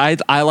routine there.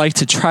 I like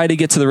to try to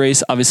get to the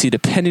race, obviously,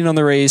 depending on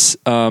the race.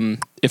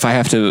 If I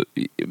have to,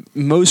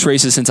 most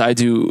races, since I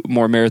do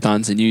more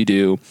marathons than you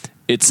do,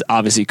 it's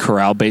obviously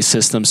corral-based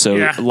system. So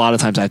a lot of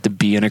times I have to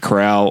be in a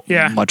corral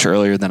much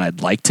earlier than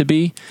I'd like to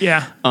be.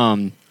 Yeah.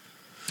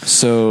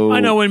 So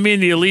I know when me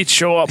and the elites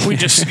show up, we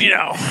just,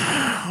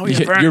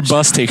 your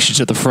bus takes you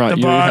to the front.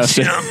 The bus,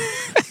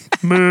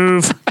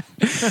 move.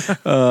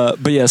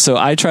 But yeah, so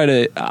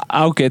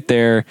I'll get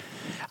there.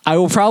 I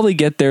will probably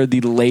get there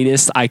the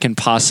latest I can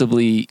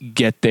possibly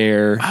get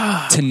there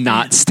to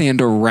not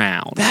stand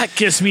around. That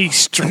gives me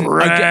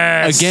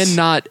stress.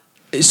 Again,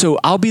 so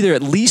I'll be there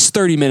at least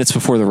 30 minutes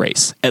before the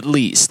race, at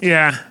least.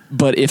 Yeah.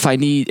 But if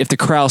the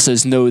corral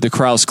says no, the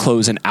corral's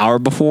closed an hour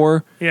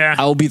before,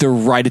 I'll be there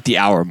right at the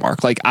hour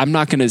mark. Like, I'm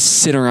not going to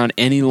sit around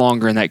any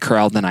longer in that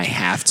corral than I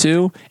have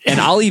to. And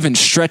I'll even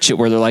stretch it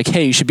where they're like,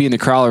 hey, you should be in the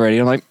corral already.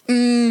 I'm like,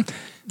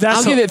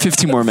 I'll give it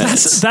 15 more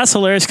minutes. That's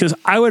hilarious, because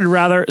I would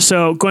rather,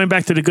 so going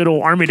back to the good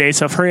old Army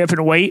days of hurry up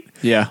and wait.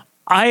 Yeah.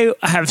 I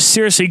have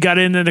seriously got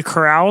into the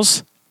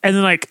corrals and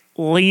then like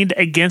leaned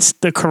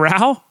against the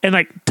corral and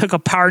like took a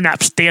power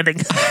nap standing.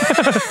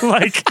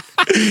 like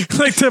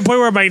to the point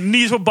where my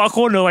knees would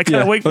buckle and they'll like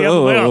kind of wake me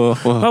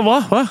up.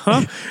 What?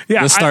 Huh?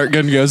 Yeah. The start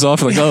gun goes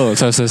off like,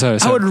 sorry.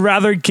 I would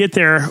rather get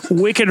there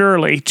wicked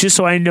early just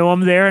so I know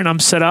I'm there and I'm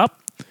set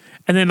up,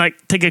 and then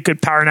like take a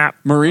good power nap.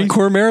 Marine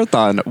Corps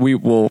Marathon.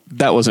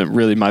 That wasn't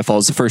really my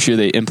fault. It's the first year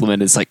they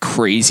implemented this like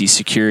crazy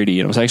security,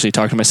 and I was actually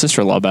talking to my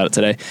sister-in-law about it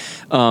today.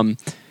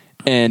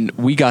 And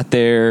we got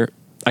there.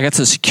 I got to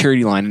the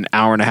security line an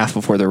hour and a half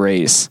before the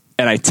race,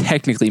 and I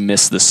technically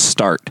missed the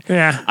start.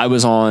 Yeah. I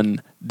was on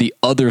the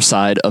other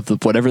side of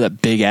whatever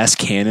that big ass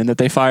cannon that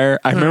they fire.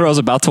 I remember I was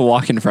about to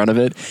walk in front of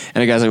it,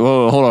 and the guy's like,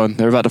 whoa, hold on.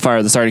 They're about to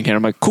fire the starting cannon.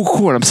 I'm like,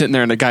 cool. And I'm sitting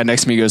there, and the guy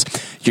next to me goes,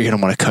 you're going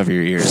to want to cover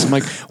your ears. I'm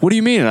like, what do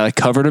you mean? And I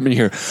covered them, and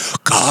you hear,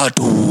 God.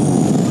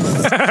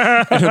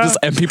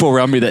 and people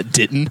around me that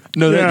didn't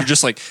know that, you're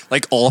just like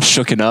all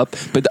shooken up.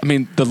 But I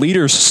mean, the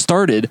leaders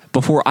started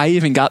before I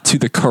even got to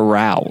the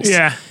corrals.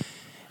 Yeah.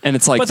 And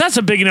it's like, but that's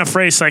a big enough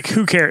race. Like,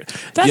 who cares?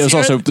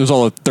 There's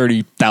all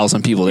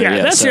 30,000 people there.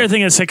 Yeah, that's the other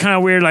thing. It's like kind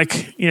of weird.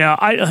 Like,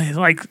 I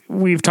like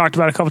we've talked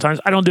about a couple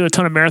times. I don't do a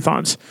ton of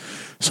marathons,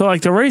 so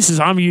like the races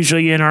I'm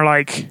usually in are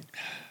like,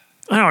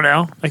 I don't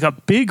know, like a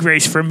big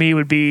race for me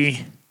would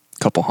be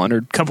couple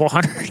hundred.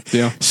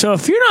 Yeah. So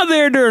if you're not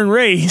there during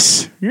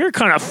race, you're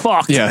kind of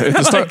fucked. Yeah.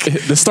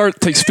 The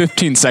start takes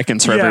 15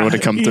 seconds for everyone to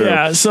come through.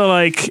 Yeah. So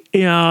like,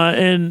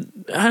 and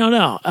I don't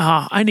know.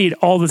 I need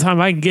all the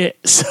time I can get.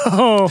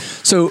 So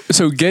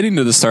getting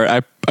to the start,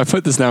 I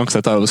put this down because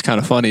I thought it was kind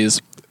of funny. Is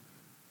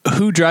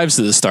who drives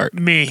to the start?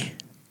 Me.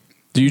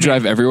 Do you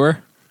drive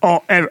everywhere?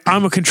 Oh,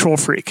 I'm a control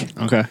freak.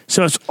 Okay.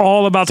 So it's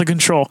all about the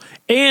control.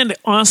 And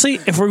honestly,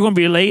 if we're going to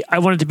be late, I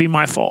want it to be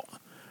my fault.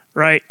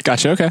 Right.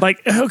 Gotcha. Okay.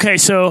 Like, okay.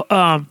 So,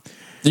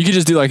 you could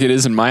just do like it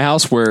is in my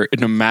house, where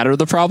no matter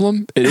the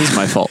problem, it is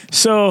my fault.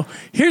 So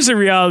here's the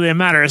reality that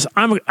matters.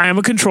 I am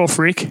a control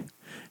freak,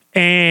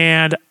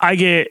 and I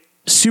get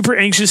super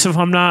anxious if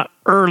I'm not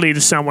early to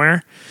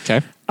somewhere.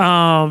 Okay.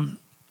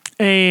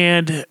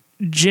 And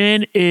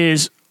Jen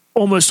is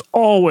almost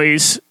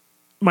always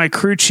my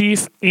crew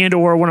chief and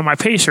or one of my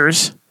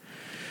pacers.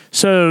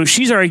 So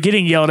she's already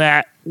getting yelled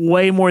at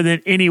way more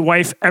than any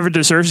wife ever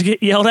deserves to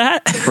get yelled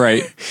at.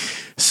 Right.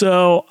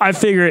 So I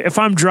figure if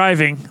I'm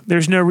driving,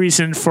 there's no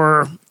reason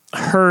for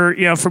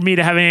her, for me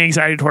to have any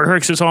anxiety toward her,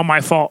 because it's all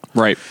my fault.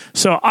 Right.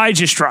 So I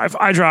just drive.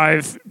 I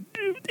drive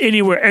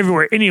anywhere,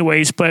 everywhere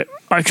anyways, but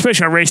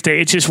especially on race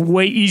day, it's just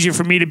way easier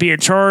for me to be in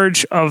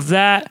charge of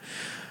that.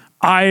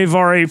 I've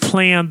already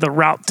planned the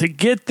route to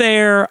get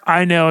there.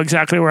 I know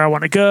exactly where I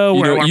want to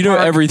go. You know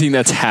everything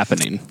that's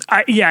happening.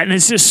 And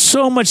it's just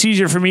so much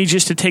easier for me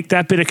just to take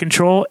that bit of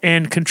control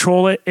and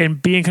control it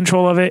and be in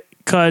control of it.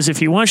 Because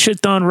if you want shit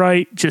done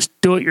right, just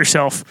do it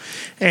yourself,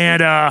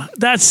 and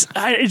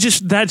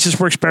that just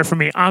works better for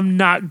me. I'm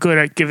not good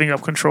at giving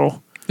up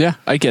control. Yeah,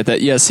 I get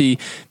that. Yeah, see,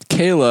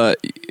 Kayla,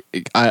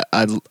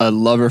 I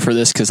love her for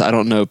this because I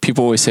don't know.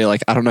 People always say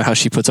like I don't know how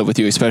she puts up with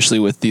you, especially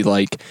with the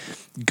like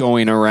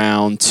going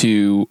around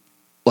to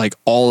like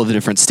all of the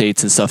different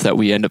states and stuff that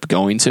we end up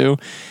going to.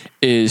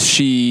 Is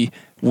she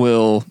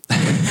will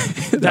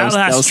that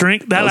last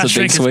drink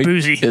is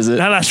boozy. Is it?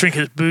 That last drink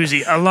is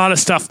boozy. A lot of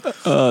stuff.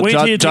 John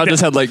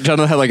had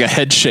like a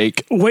head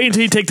shake. Wait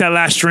until you take that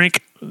last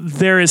drink.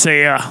 There's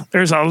a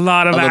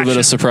lot of action. Little bit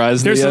of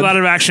surprise. There's a lot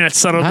of action that's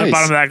settled at the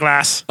bottom of that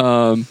glass.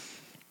 So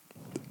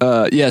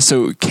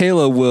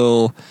Kayla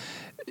will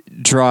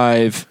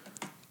drive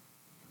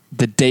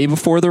the day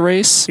before the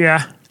race.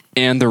 Yeah.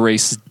 And the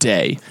race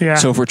day. Yeah.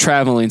 So if we're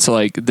traveling to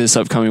like this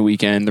upcoming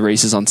weekend, the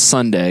race is on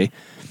Sunday.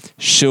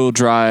 She'll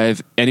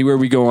drive anywhere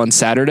we go on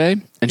Saturday,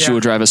 and she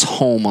will drive us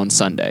home on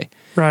Sunday.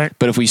 Right.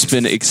 But if we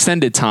spend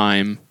extended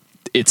time,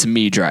 it's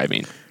me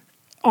driving.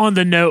 On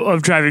the note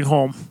of driving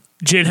home,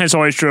 Jen has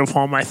always drove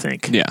home, I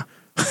think. Yeah.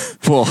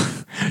 Well,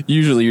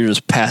 usually you're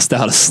just passed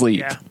out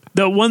asleep. Yeah.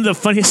 One of the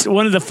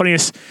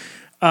funniest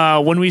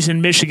when we was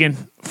in Michigan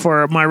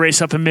for my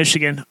race up in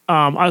Michigan,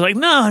 I was like,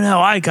 no,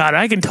 I got it.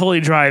 I can totally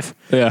drive.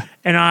 Yeah.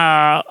 And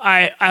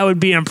I would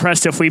be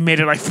impressed if we made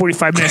it like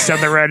 45 minutes down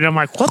the road. And I'm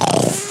like, what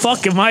the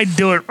fuck am I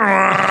doing?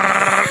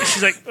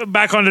 She's like,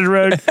 back onto the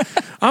road.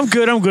 I'm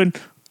good.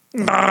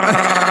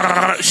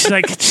 She's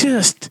like,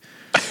 just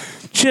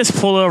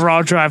pull over.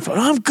 I'll drive.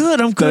 I'm good.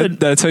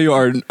 Did I tell you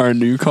our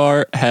new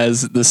car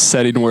has this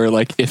setting where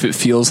like if it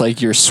feels like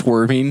you're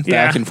swerving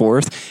back and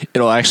forth,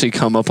 it'll actually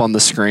come up on the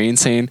screen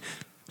saying,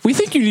 we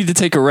think you need to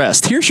take a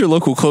rest. Here's your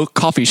local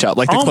coffee shop,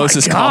 like the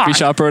closest coffee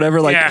shop or whatever.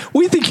 Like,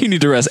 we think you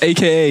need to rest,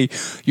 AKA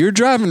you're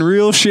driving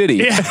real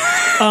shitty.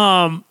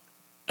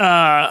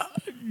 Yeah.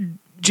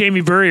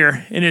 Jamie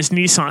Burrier in his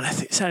Nissan,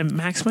 is that a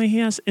Maxima he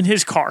has? In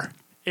his car.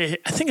 I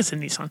think it's a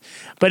Nissan.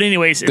 But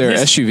anyways. Their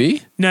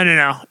SUV?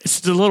 No.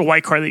 It's the little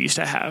white car they used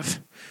to have.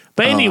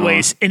 But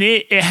anyways, and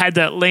it had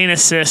that lane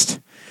assist.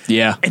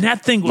 Yeah. And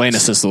that thing lane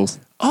assist.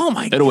 Oh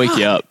my God. It'll wake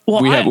you up.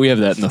 Well, we have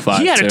that in the 5.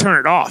 He had to turn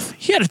it off.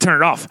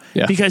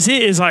 Yeah. Because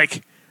it is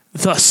like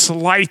the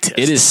slightest.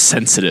 It is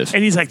sensitive.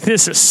 And he's like,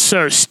 this is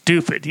so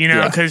stupid,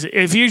 because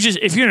if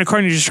you're in a car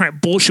and you're just trying to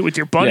bullshit with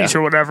your buddies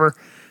or whatever.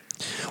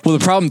 Well,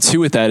 the problem too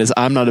with that is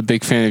I'm not a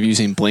big fan of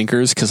using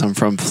blinkers because I'm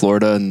from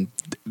Florida, and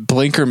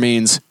blinker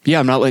means,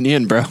 I'm not letting you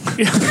in, bro.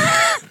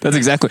 That's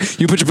exactly.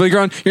 You put your blinker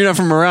on, you're not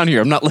from around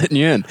here. I'm not letting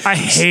you in. I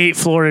hate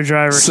Florida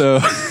drivers.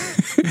 So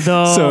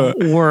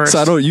worst.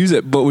 So I don't use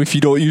it, but if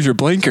you don't use your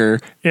blinker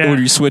when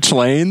you switch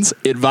lanes,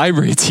 it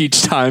vibrates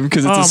each time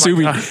because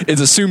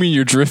it's assuming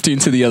you're drifting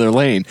to the other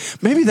lane.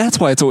 Maybe that's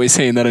why it's always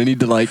saying that I need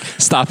to like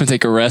stop and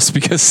take a rest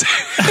because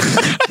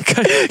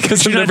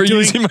I'm never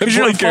using my blinker.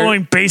 You're not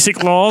following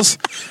basic laws.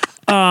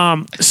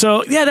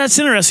 So that's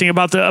interesting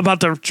about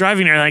the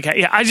driving there. Like,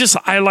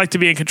 I like to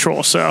be in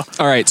control. So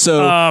all right,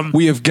 so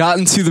we have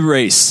gotten to the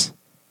race.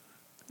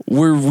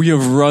 We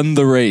have run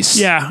the race.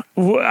 Yeah,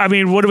 I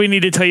mean, what do we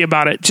need to tell you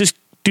about it? Just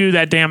do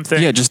that damn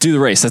thing. Yeah, just do the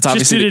race. That's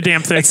obviously just do the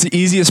damn thing. That's the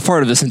easiest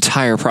part of this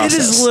entire process.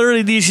 It is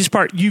literally the easiest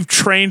part. You've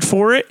trained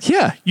for it.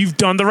 Yeah, you've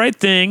done the right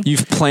thing.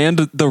 You've planned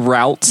the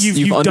routes.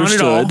 You've understood.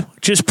 Done it all.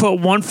 Just put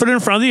one foot in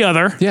front of the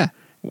other. Yeah.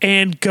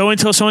 And go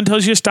until someone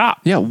tells you to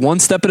stop. Yeah, one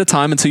step at a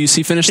time until you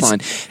see finish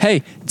line.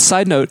 Hey,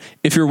 side note,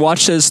 if your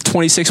watch says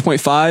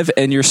 26.5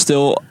 and you're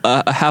still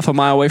a half a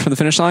mile away from the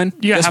finish line,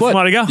 you got half a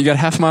mile to go. You got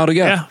half a mile to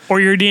go. Yeah, or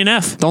you're a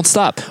DNF. Don't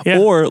stop. Yeah.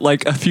 Or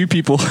like a few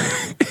people,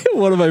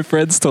 one of my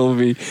friends told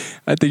me,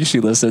 I think she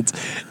listens,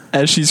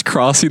 as she's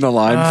crossing the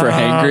line for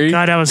Hangry.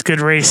 God, that was a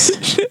good race.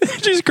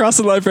 She's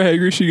crossing the line for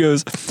Hangry. She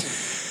goes,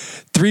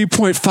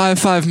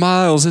 3.55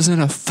 miles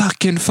isn't a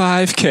fucking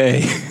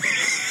 5K.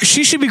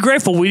 She should be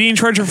grateful. We didn't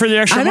charge her for the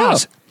extra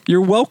miles.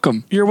 You're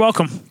welcome. You're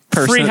welcome.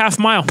 Free half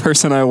mile.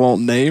 Person I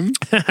won't name.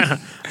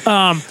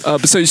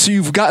 So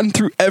you've gotten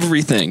through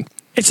everything.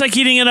 It's like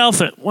eating an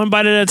elephant, one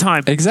bite at a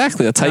time.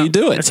 Exactly. That's how you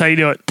do it. That's how you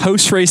do it.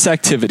 Post-race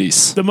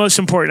activities. The most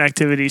important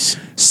activities.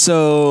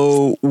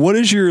 So what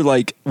is your,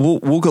 like,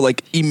 we'll go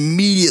like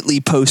immediately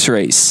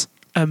post-race.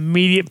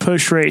 Immediate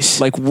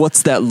post-race. Like,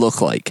 what's that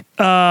look like?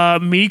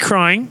 Me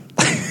crying.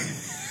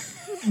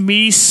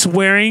 Me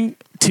swearing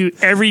to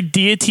every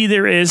deity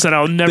there is that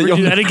I'll never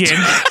do that again.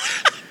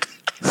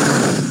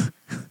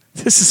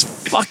 This is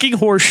fucking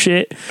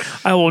horseshit.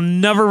 I will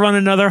never run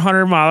another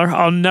 100-miler.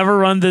 I'll never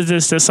run the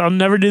distance. I'll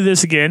never do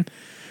this again.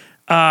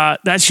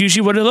 That's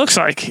usually what it looks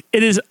like.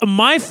 It is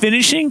my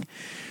finishing.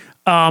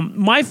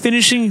 My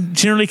finishing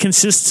generally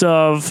consists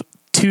of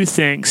 2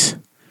 things: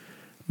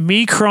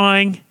 me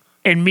crying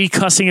and me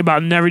cussing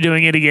about never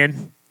doing it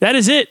again. That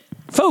is it,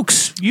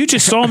 folks. You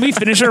just saw me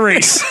finish a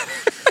race.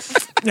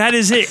 That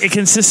is it. It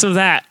consists of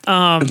that.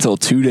 Until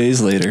 2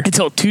 days later.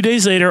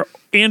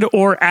 And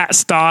or at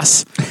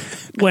Stas.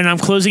 when I'm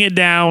closing it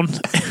down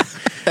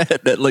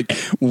at like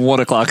 1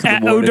 o'clock in the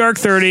at morning. Dark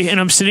 30, and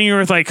I'm sitting here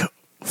with like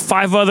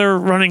 5 other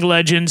running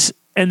legends,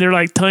 and they're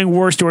like telling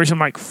war stories. I'm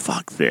like,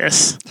 fuck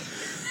this.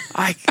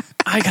 I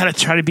gotta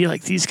try to be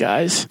like these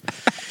guys.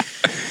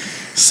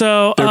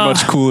 So They're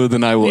much cooler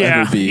than I will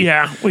ever be.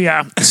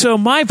 Yeah. So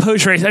my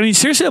post race, I mean,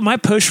 seriously, my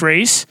post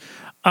race,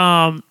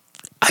 I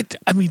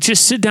mean,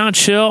 just sit down,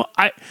 chill.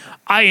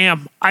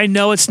 I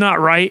know it's not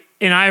right,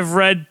 and I've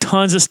read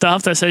tons of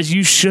stuff that says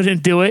you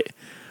shouldn't do it.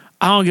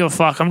 I don't give a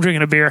fuck. I'm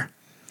drinking a beer.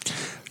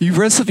 You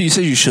read something you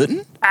said you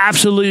shouldn't?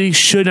 Absolutely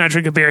should not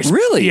drink a beer.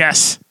 Really?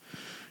 Yes.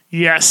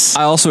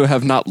 I also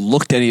have not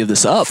looked any of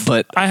this up,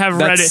 but I have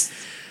read it.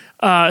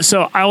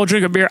 So I will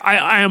drink a beer.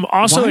 I am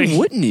also. Why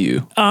wouldn't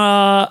you?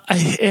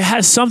 It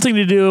has something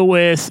to do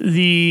with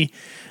the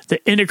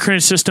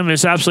endocrine system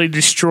is absolutely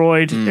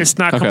destroyed. It's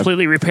not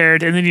completely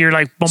repaired, and then you're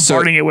like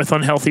bombarding it with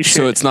unhealthy shit.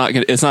 So it's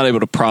not able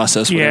to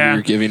process whatever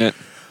you're giving it.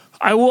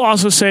 I will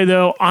also say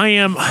though, I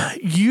am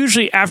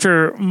usually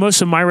after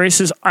most of my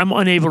races, I'm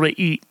unable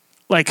to eat.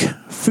 Like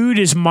food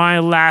is my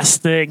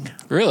last thing.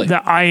 Really?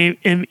 That I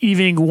am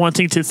even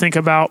wanting to think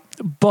about.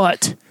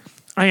 But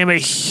I am a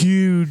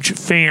huge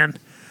fan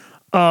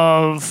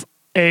of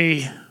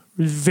a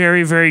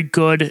very, very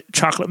good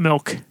chocolate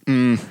milk.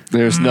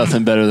 There's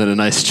nothing better than a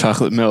nice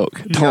chocolate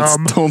milk.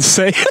 Don't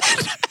say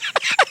it.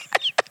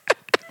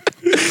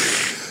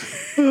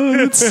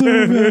 It's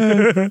so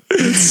bad.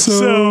 It's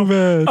so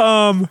bad.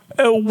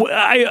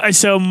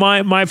 So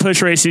my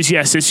push race is,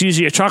 yes, it's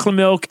usually a chocolate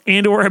milk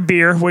and or a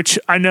beer, which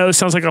I know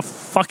sounds like a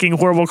fucking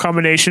horrible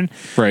combination.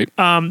 Right.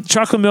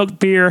 Chocolate milk,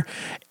 beer.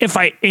 If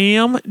I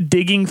am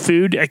digging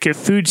food, like if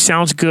food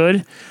sounds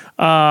good,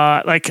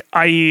 like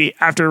I eat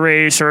after a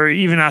race or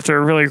even after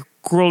a really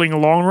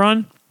grueling long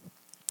run,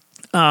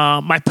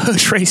 my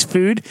post race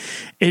food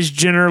is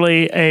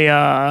generally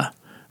a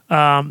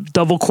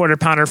double quarter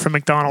pounder from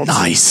McDonald's.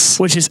 Nice.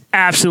 Which is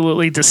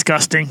absolutely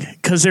disgusting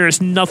because there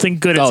is nothing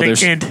good at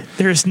the end.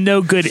 There's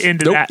no good end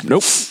to that.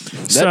 Nope.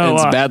 That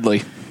ends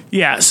badly.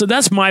 Yeah, so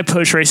that's my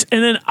post race.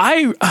 And then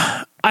I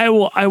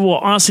will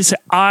honestly say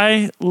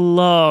I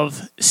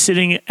love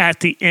sitting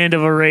at the end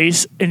of a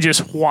race and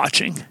just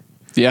watching.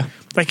 Yeah.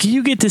 Like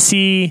you get to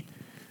see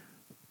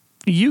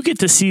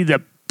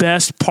the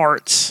best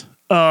parts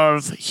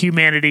of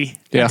humanity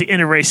at the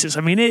end of races.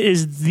 I mean, it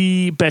is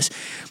the best.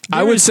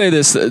 I would say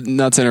this,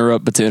 not to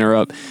interrupt, but to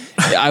interrupt.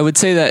 I would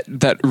say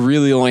that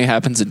really only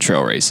happens in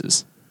trail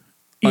races.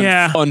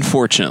 Yeah.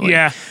 Unfortunately.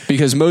 Yeah.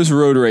 Because most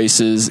road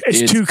races,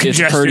 it's too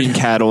congested. It's herding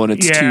cattle and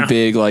it's too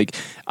big. Like,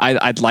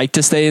 I'd like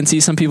to stay and see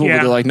some people, but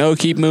they're like, no,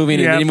 keep moving.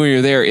 And then when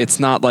you're there, it's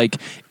not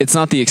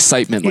the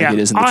excitement like it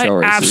is in the trail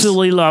races. I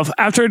absolutely love,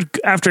 after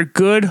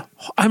good,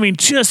 I mean,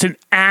 just an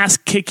ass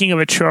kicking of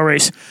a trail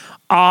race.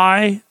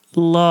 I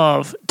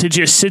love to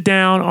just sit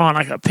down on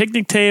like a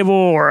picnic table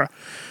or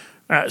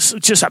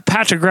just a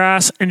patch of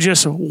grass and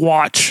just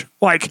watch.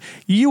 Like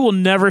you will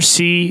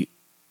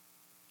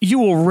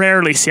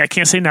rarely see, I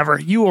can't say never,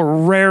 you will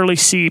rarely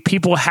see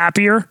people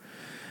happier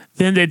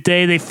than the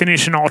day they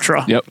finish an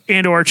ultra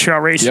and or a trail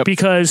race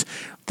because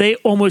they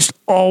almost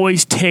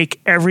always take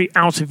every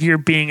ounce of your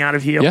being out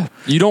of you. Yeah.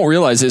 You don't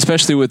realize it,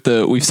 especially with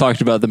we've talked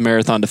about the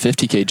marathon to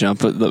 50K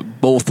jump, but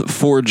both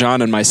for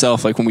John and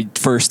myself, like when we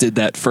first did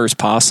that first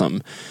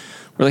possum,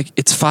 we're like,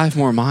 it's 5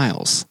 more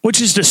miles.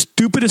 Which is the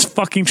stupidest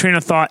fucking train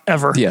of thought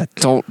ever. Yeah.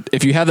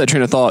 If you have that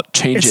train of thought,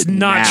 change it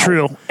now. It's not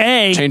true.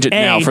 Change it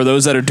now for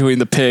those that are doing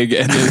the pig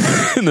and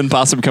then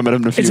possum coming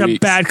up in a few weeks. It's a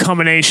bad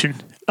combination.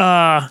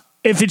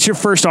 If it's your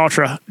first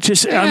ultra,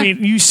 I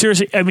mean, you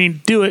seriously,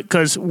 do it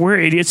because we're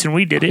idiots and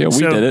we did it. Yeah, we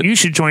did it. You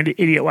should join the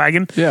idiot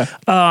wagon. Yeah.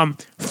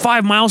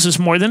 5 miles is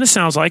more than it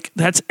sounds like.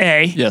 That's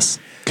A. Yes.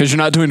 Because you're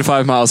not doing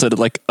 5 miles at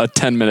like a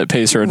 10-minute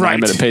pace or a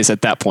 9-minute pace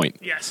at that point.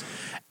 Yes.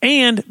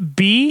 And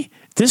B,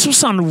 this will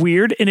sound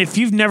weird. And if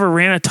you've never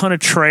ran a ton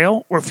of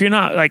trail or if you're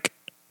not like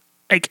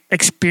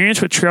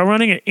experienced with trail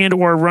running and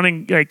or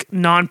running like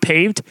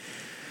non-paved,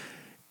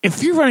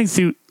 if you're running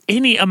through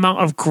any amount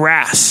of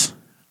grass,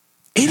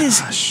 it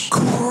is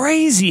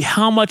crazy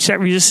how much that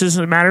resistance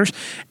matters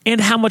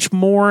and how much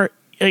more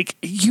like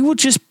you will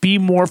just be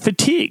more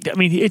fatigued. I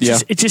mean, it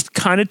just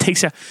kind of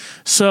takes a.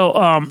 So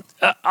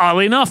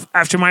oddly enough,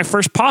 after my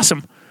first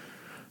possum,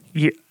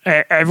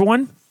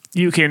 everyone,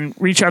 you can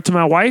reach out to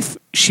my wife.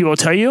 She will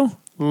tell you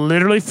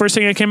literally first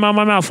thing that came out of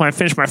my mouth when I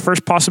finished my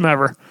first possum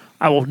ever.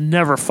 I will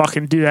never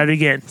fucking do that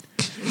again.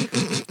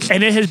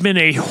 And it has been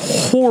a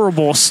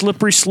horrible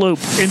slippery slope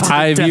into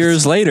 5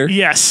 years later.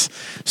 Yes.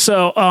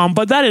 So,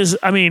 but that is,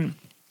 I mean,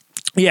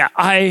 yeah,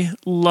 I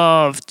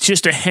love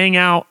just to hang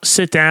out,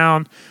 sit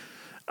down.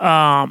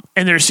 And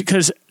there's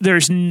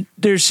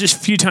just a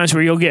few times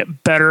where you'll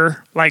get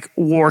better like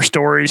war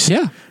stories.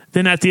 Yeah.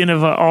 Than at the end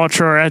of an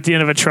ultra or at the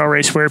end of a trail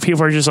race where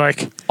people are just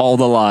like all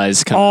the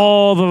lies come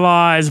all out. The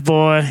lies,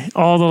 boy.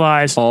 All the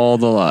lies. All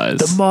the lies.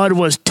 The mud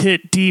was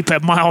tit deep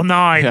at mile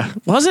 9. Yeah.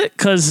 Was it?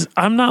 Because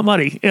I'm not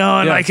muddy. You know,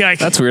 and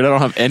that's weird. I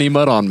don't have any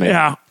mud on me.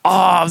 Yeah.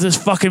 oh, this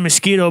fucking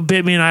mosquito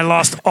bit me and I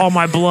lost all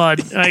my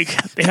blood.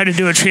 Like, they had to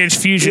do a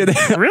transfusion.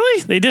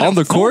 Really? They did on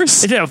the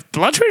course? They did a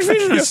blood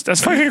transfusion?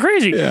 That's fucking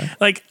crazy. Yeah.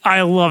 Like,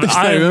 I love it. It's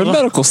not even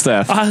medical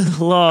staff.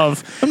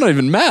 I'm not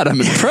even mad.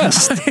 I'm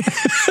impressed.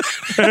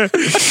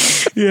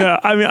 Yeah,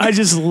 I mean, I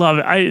just love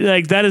it. I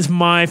like that is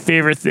my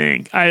favorite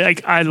thing.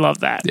 I love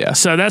that. Yeah.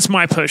 So that's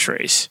my push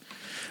race.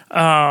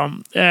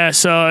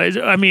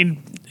 I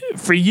mean,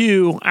 for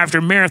you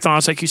after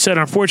marathons, like you said,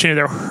 unfortunately,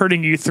 they're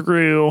hurting you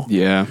through.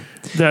 Yeah.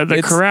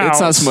 The corrals.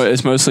 It's not so much,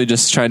 it's mostly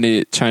just trying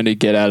to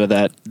get out of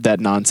that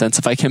nonsense.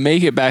 If I can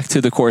make it back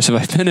to the course, if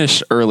I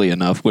finish early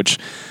enough, which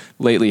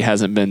lately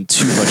hasn't been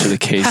too much of the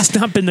case. Has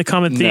not been the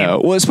common theme.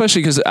 No, well,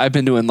 especially because I've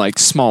been doing like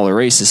smaller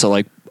races. So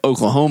like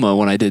Oklahoma,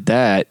 when I did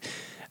that,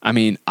 I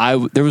mean,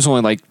 there was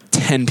only like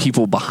 10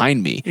 people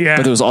behind me, yeah.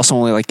 but there was also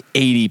only like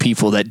 80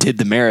 people that did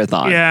the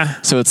marathon. Yeah.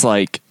 So it's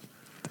like,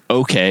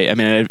 okay. I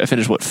mean, I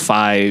finished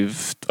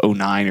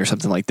 5:09 or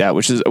something like that,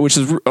 which is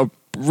a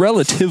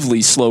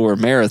relatively slower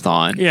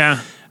marathon.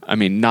 Yeah. I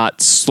mean, not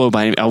slow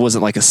by any, I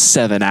wasn't like a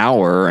 7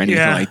 hour or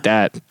anything like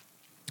that.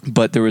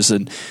 But there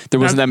wasn't that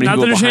many people behind me. Not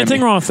that there's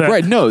anything wrong with that.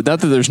 Right, no, not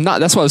that there's not.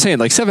 That's what I was saying.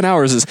 Like 7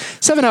 hours is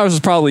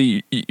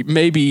probably,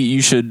 maybe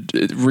you should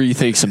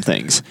rethink some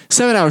things.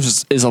 7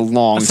 hours is a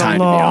long time to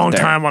be out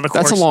there. Time on the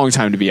course. That's a long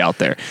time to be out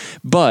there.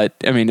 But,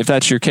 I mean, if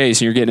that's your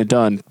case and you're getting it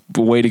done,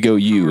 way to go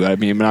you. I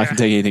mean, I'm not going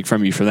to take anything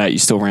from you for that. You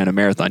still ran a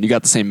marathon. You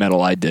got the same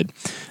medal I did.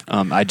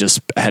 I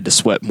just had to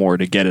sweat more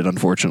to get it,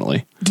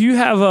 unfortunately. Do you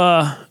have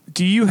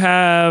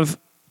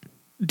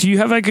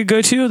like a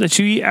go-to that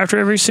you eat after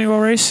every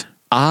single race?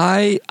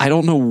 I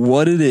don't know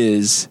what it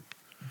is,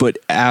 but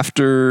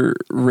after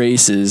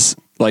races,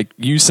 like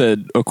you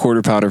said, a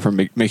quarter pounder from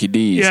Mickey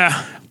D's.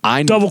 Yeah.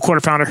 Double quarter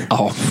pounder.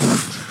 Oh,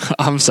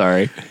 I'm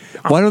sorry.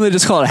 Why don't they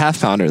just call it a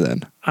half pounder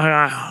then?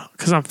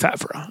 Because I'm fat,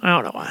 bro. I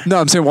don't know why. No,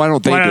 I'm saying why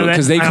don't they do it?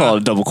 Because they call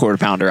it a double quarter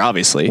pounder,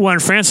 obviously. Well, in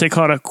France, they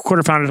call it a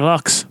quarter pounder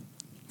deluxe.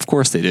 Of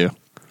course they do.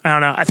 I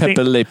don't know. I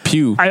Pepe Le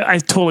Pew. I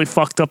totally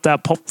fucked up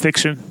that Pulp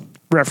Fiction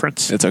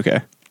reference. It's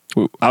okay.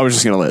 I was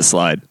just going to let it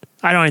slide.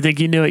 I don't even think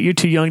you knew it. You're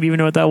too young to even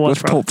know what that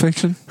was. What's Pulp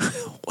Fiction?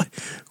 What?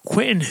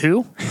 Quentin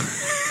who?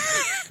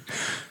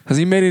 Has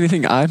he made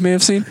anything I may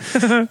have seen?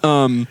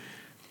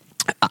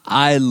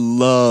 I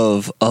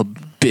love a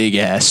big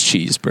ass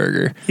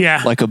cheeseburger.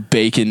 Yeah. Like a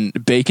bacon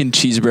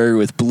cheeseburger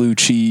with blue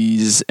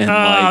cheese and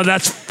I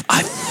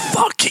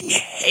fucking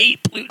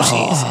hate blue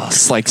cheese.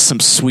 It's like some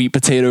sweet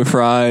potato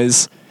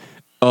fries.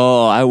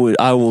 Oh, I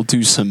will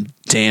do some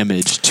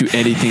damage to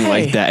anything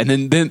like that.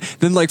 And then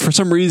like for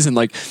some reason,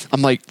 like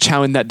I'm like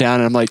chowing that down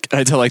and I'm like,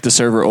 I tell like the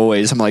server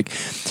always, I'm like,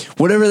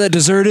 whatever that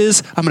dessert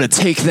is, I'm going to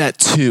take that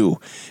too.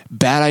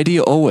 Bad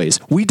idea always.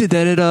 We did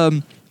that at,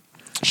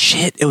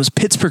 it was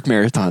Pittsburgh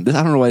Marathon. I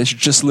don't know why this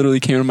just literally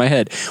came into my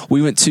head.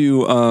 We went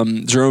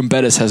to, Jerome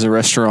Bettis has a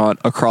restaurant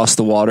across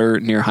the water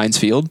near Heinz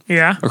Field.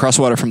 Yeah. Across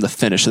the water from the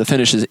finish. The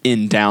finish is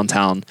in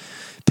downtown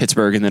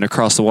Pittsburgh and then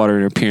across the water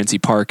near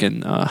PNC Park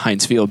and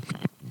Heinz Field.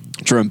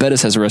 Jerome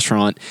Bettis has a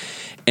restaurant,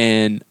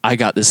 and I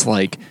got this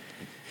beer.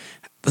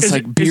 Is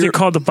it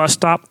called the Bus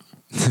Stop?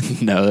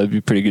 No, that'd be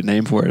a pretty good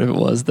name for it if it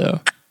was, though.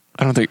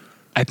 I think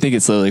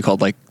it's literally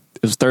called it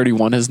was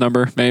 31 his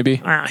number,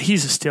 maybe.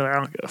 He's a Steeler. I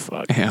don't give a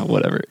fuck. Yeah,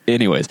 whatever.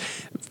 Anyways,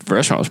 the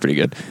restaurant was pretty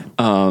good.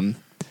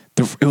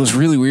 It was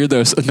really weird,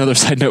 though. Another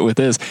side note with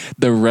this,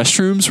 the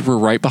restrooms were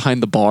right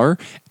behind the bar,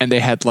 and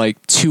they had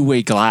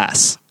two-way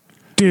glass.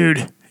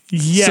 Dude.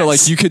 Yes. So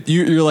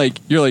you're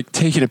like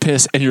taking a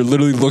piss and you're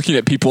literally looking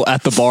at people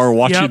at the bar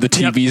watching the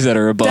TVs that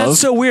are above. That's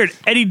so weird.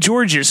 Eddie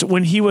George's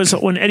when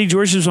Eddie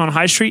George's was on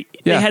High Street,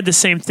 they had the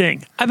same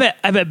thing. I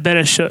bet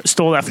Bettis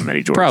stole that from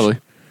Eddie George. Probably.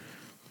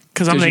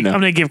 Because I'm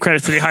gonna give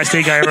credit to the High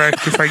State guy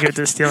before I give it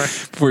to the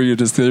Steeler. Before you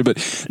get to the Steeler,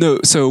 but no.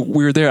 So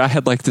we were there. I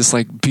had this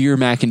beer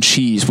mac and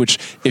cheese, which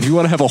if you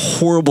want to have a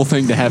horrible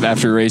thing to have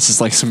after a race, is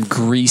like some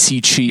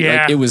greasy cheese.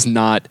 Yeah. It was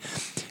not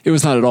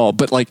at all.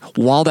 But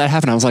while that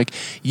happened, I was like,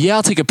 yeah,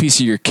 I'll take a piece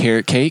of your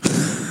carrot cake,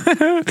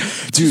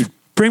 dude.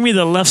 Bring me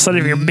the left side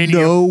of your menu.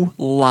 No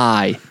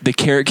lie, the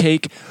carrot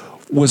cake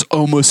was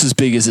almost as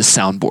big as a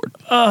soundboard.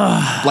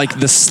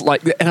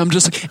 And I'm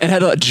just, it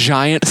had a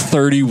giant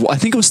 30, I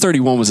think it was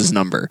 31 was his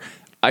number.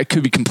 I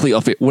could be completely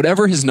off it.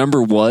 Whatever his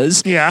number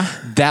was,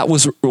 that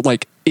was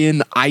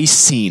in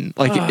icing,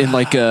 in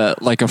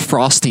a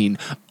frosting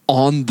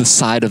on the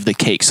side of the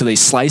cake. So they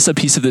slice a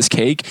piece of this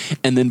cake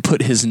and then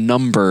put his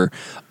number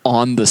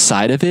on the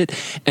side of it.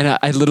 And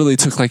I literally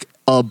took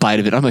a bite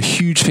of it. I'm a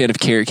huge fan of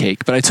carrot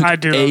cake, but I took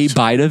a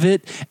bite of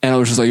it and I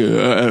was just like,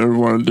 I don't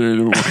want to do it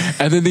anymore.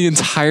 And then the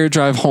entire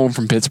drive home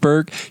from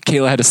Pittsburgh,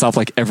 Kayla had to stop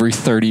every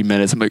 30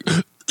 minutes. I'm like,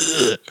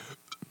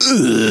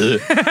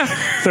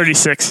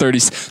 36.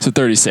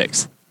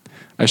 36.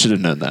 I should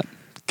have known that.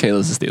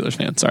 Kayla's a Steelers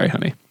fan. Sorry,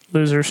 honey.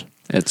 Losers.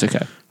 It's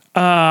okay.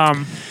 But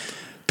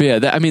yeah,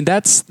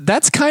 that's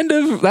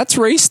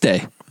race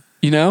day,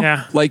 you know?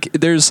 Yeah.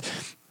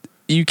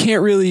 you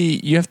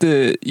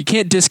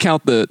can't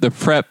discount the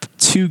prep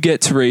to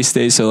get to race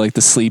day. So like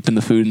the sleep and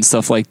the food and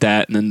stuff like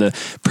that. And then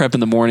the prep in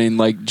the morning,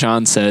 like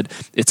John said,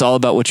 it's all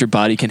about what your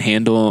body can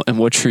handle and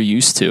what you're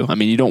used to. I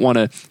mean, you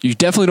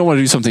definitely don't want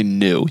to do something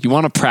new. You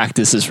want to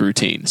practice this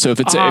routine. So if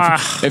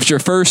it's your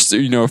first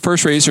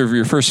race or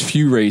your first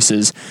few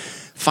races,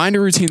 find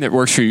a routine that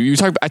works for you.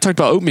 I talked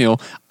about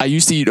oatmeal. I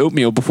used to eat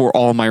oatmeal before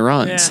all my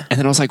runs. Yeah. And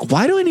then I was like,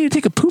 why do I need to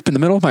take a poop in the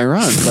middle of my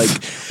run? Like,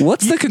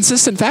 what's the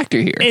consistent factor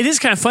here? It is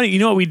kind of funny. You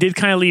know what we did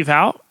kind of leave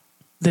out?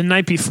 The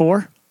night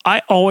before,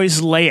 I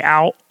always lay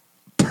out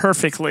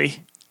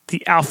perfectly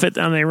the outfit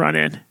that they run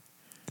in.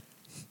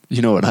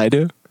 You know what I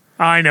do?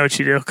 I know what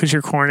you do because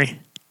you're corny.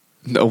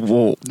 No,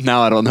 well,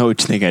 now I don't know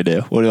what you think I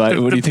do. What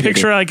do you think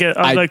Picture I do?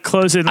 of the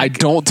clothes in. I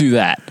don't do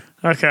that.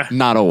 Okay.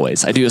 Not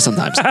always. I do it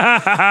sometimes.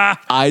 I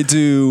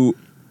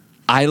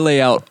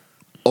lay out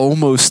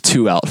almost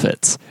 2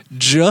 outfits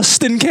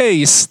just in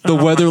case the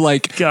weather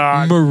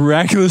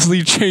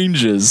miraculously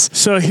changes.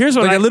 So here's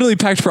what I literally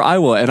packed for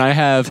Iowa, and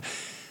I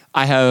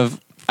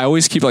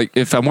always keep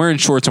if I'm wearing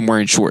shorts, I'm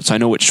wearing shorts. I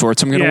know what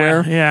shorts I'm going to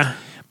wear. Yeah.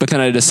 But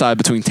then I decide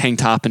between tank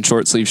top and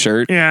short sleeve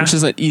shirt, which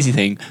is an easy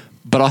thing.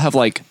 But I'll have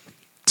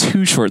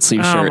 2 short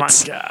sleeve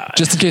shirts. Oh my God.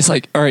 Just in case, all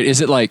right,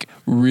 is it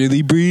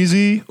really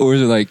breezy or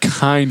is it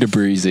kind of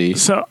breezy?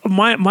 So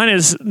mine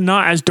is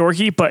not as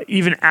dorky, but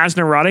even as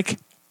neurotic.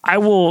 I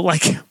will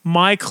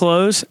my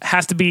clothes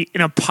have to be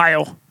in a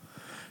pile.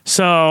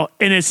 So,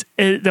 and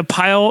the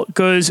pile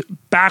goes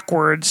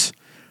backwards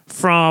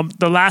from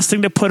the last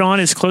thing to put on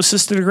is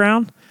closest to the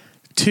ground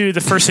to the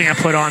first thing I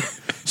put on.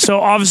 So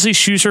obviously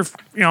shoes are,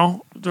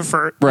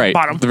 the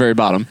bottom. The very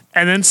bottom.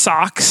 And then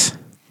socks.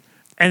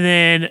 And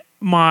then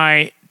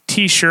my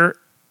t-shirt.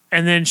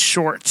 And then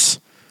shorts.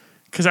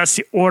 Because that's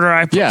the order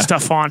I put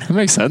stuff on. That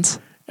makes sense.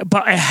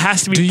 But it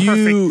has to be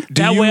perfect.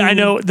 That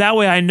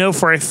way I know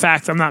for a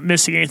fact I'm not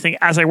missing anything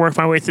as I work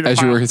my way through the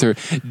pile. You're working through.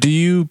 Do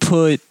you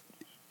put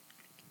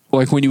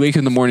when you wake up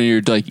in the morning,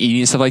 you're eating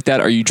and stuff like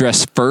that? Are you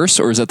dressed first,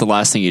 or is that the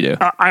last thing you do?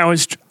 I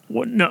always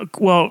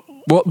well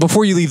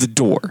before you leave the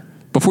door.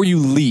 Before you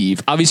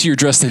leave, obviously you're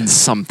dressed in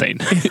something.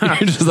 You're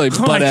just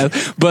butt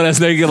ass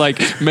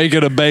naked,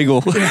 making a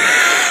bagel.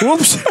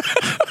 Whoops!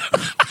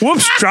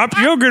 Dropped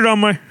yogurt on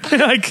my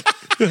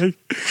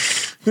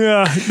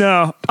Yeah,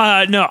 no.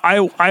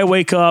 I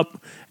wake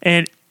up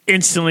and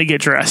instantly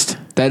get dressed.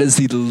 That is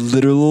the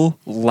literal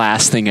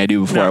last thing I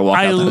do before I walk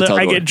out the hotel door.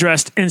 I get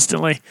dressed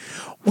instantly,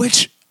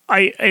 which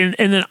and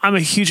then I'm a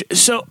huge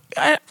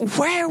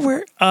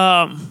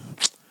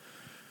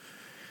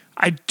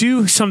I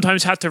do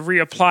sometimes have to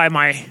reapply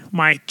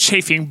my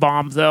chafing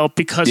balm though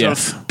because you're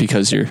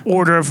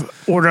order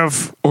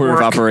of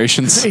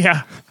operations.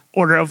 Yeah.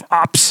 Order of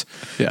ops.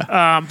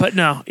 Yeah. But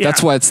no. Yeah.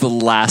 That's why it's the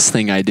last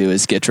thing I do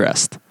is get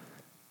dressed.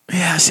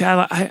 Yeah. See,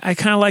 I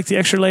kind of like the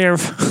extra layer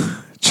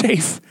of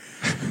chafe.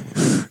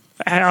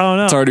 I don't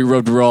know. It's already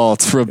rubbed raw.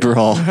 It's rubbed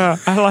raw.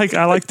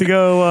 I like to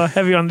go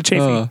heavy on the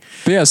chafing.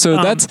 But yeah,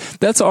 so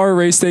that's our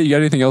race day. You got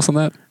anything else on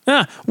that?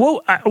 Yeah.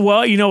 Well,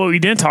 you know what we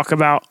didn't talk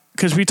about,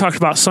 because we talked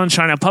about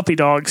sunshine and puppy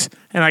dogs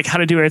and how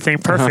to do everything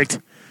perfect.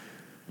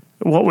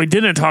 What we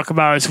didn't talk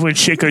about is when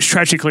shit goes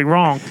tragically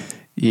wrong.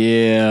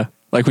 Yeah.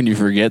 Like when you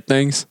forget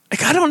things?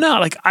 I don't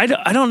know. I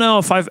don't know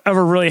if I've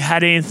ever really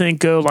had anything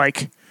go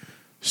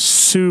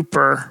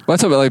super. Well, I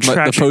talk about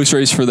the post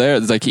race for there.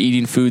 It's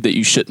eating food that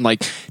you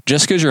shouldn't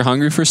just because you're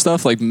hungry for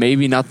stuff.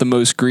 Maybe not the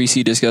most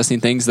greasy,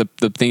 disgusting things. The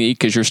thing to eat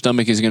because your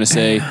stomach is going to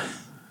say,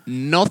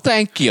 no,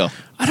 thank you.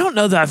 I don't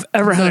know that I've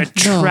ever had a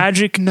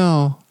tragic.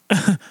 No.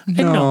 I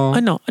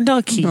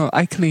know. Key. No,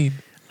 I clean.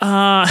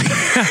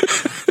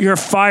 You're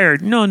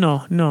fired. No.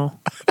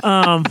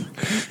 I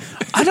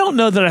don't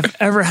know that I've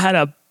ever had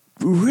a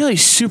really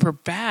super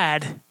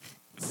bad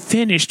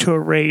finish to a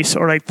race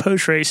or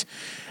post race,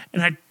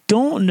 and I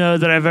don't know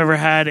that I've ever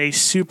had a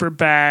super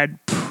bad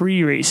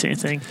pre-race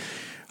anything.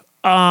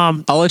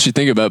 I'll let you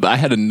think about it, but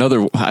I've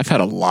had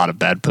a lot of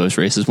bad post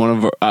races.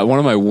 One of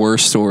my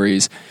worst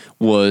stories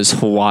was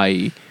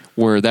Hawaii,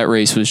 where that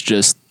race was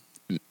just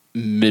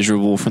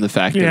miserable from the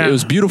fact that it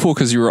was beautiful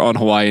because you were on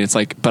Hawaii, and it's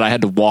but I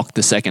had to walk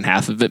the second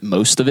half of it,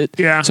 most of it.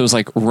 Yeah. So it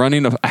was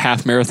running a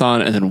half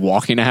marathon and then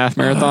walking a half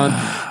marathon.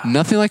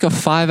 Nothing like a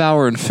 5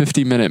 hour and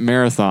 50-minute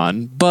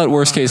marathon. But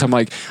worst case, I'm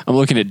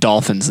looking at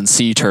dolphins and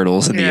sea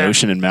turtles in the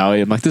ocean in Maui.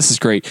 I'm this is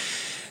great.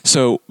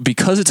 So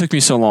because it took me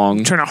so long,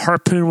 I'm trying to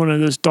harpoon one of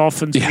those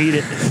dolphins and eat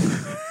it.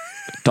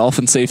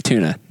 Dolphin safe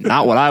tuna.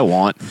 Not what I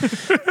want. Give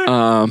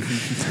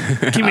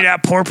me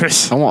that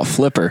porpoise. I want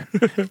flipper.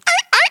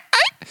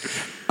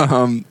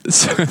 So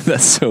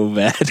that's so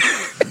bad.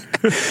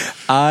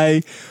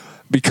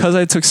 Because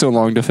I took so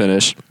long to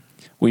finish,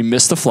 we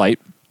missed a flight.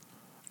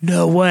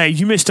 No way.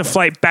 You missed a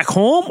flight back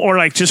home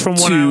or just from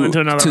one island to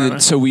another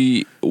island? So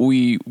we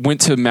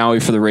went to Maui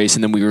for the race,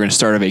 and then we were going to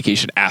start a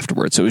vacation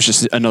afterwards. So it was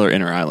just another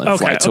inter-island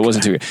flight. So it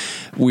wasn't too good.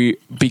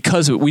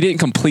 Because we didn't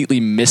completely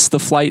miss the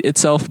flight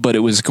itself, but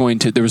there was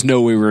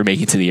no way we were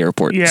making it to the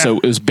airport. Yeah. So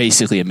it was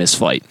basically a missed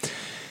flight.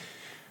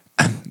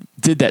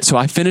 did that. So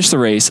I finished the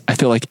race. I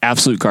feel like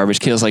absolute garbage.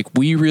 Kayla's like,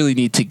 we really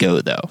need to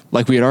go though.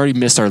 Like we had already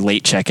missed our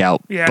late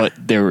checkout, but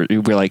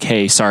we're like,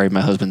 hey, sorry,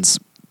 my husband's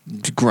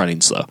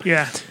running slow.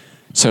 Yeah.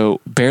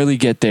 So barely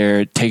get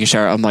there, take a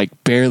shower. I'm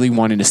like barely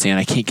wanting to stand.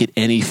 I can't get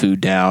any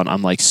food down.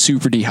 I'm like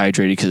super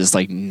dehydrated because it's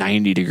like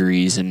 90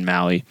 degrees in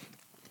Maui.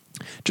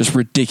 Just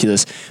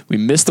ridiculous. We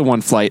missed the one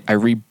flight. I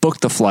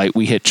rebooked the flight.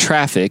 We hit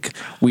traffic.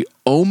 We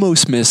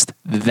almost missed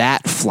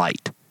that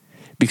flight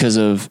because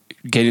of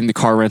getting the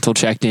car rental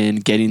checked in,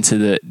 getting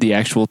to the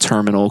actual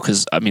terminal.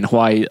 Because, I mean,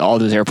 Hawaii, all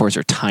those airports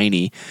are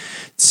tiny.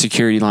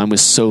 Security line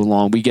was so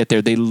long. We get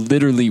there. They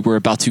literally were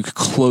about to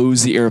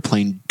close the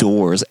airplane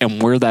doors.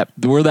 And we're that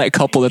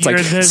couple that's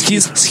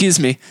excuse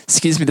me.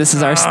 This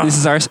is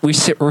ours. We're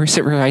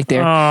sitting right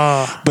there.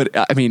 But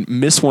I mean,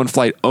 missed one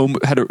flight,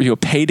 had to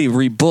pay to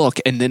rebook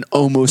and then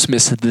almost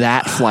missed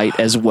that flight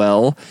as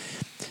well.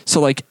 So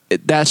like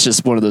that's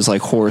just one of those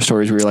like horror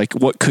stories where you're like,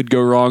 what could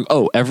go wrong?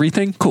 Oh,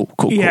 everything? Cool.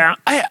 Yeah,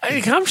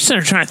 I'm just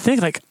trying to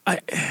think. Like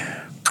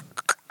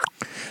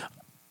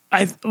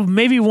I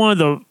maybe one of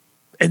the,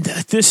 and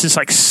this is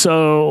like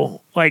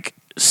so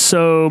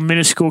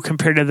minuscule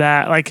compared to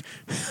that. Like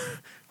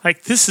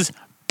this is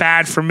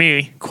bad for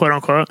me, quote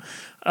unquote.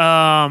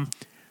 The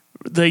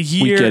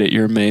year we get it.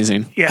 You're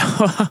amazing.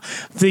 Yeah,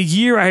 the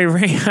year I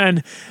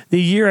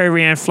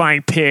ran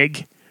Flying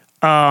Pig.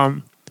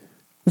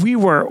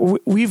 We've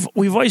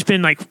always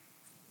been like,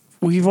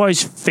 we've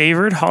always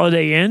favored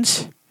Holiday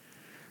Inns.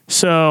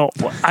 So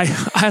I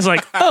was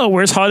like, oh,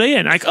 where's Holiday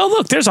Inn? Like, oh,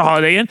 look, there's a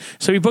Holiday Inn.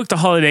 So we booked the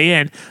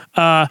Holiday Inn.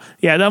 Yeah,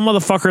 that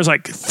motherfucker is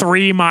like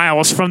 3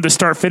 miles from the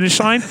start finish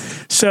line.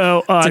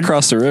 So it's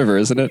across the river,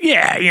 isn't it?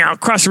 Yeah,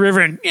 across the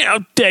river and,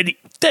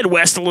 dead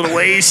west a little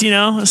ways,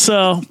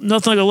 so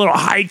nothing like a little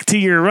hike to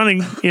your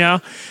running,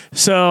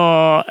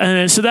 So,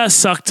 so that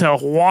sucked to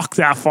walk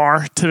that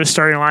far to the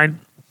starting line.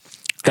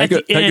 That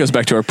goes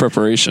back to our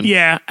preparation.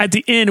 Yeah, at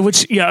the end,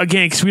 which,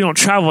 again, because we don't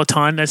travel a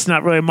ton, that's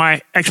not really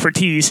my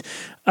expertise.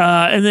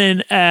 And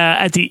then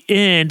at the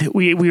end,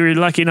 we were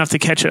lucky enough to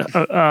catch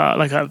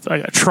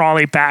a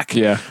trolley back.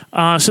 Yeah.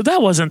 So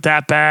that wasn't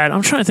that bad.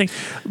 I'm trying to think.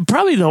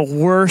 Probably the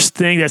worst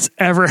thing that's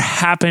ever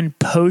happened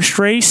post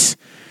race.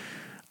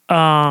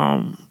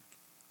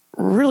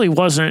 Really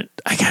wasn't.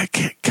 I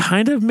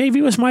kind of maybe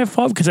it was my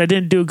fault because I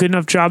didn't do a good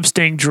enough job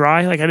staying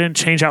dry. Like I didn't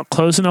change out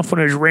clothes enough when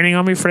it was raining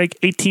on me for like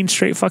 18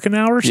 straight fucking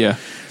hours. Yeah.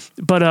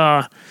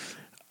 But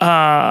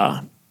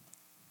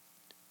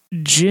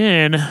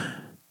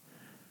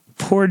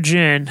poor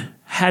Jen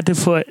had to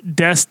put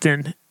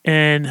Destin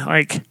in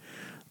like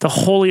the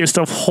holiest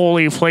of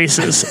holy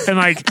places, and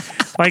like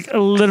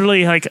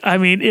literally like I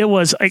mean it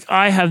was like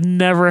I have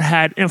never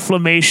had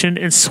inflammation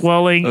and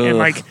swelling and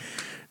like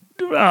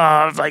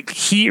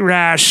heat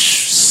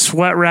rash,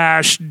 sweat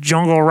rash,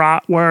 jungle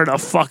rot, where the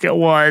fuck it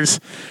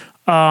was.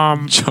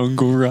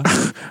 Jungle rot.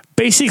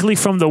 Basically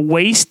from the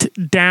waist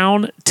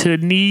down to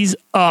knees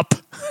up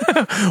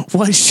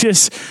was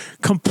just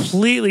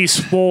completely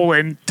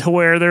swollen to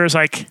where there's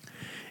like,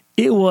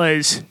 it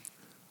was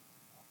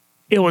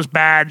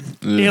bad.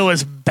 Ugh. It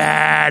was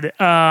bad.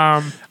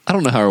 I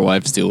don't know how our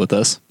wives deal with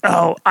us.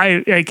 Oh,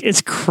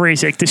 it's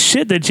crazy. Like the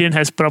shit that Jen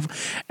has put up.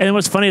 And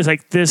what's funny is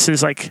like, this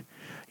is like,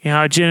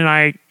 Jen and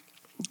I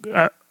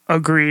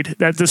agreed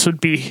that this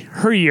would be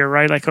her year,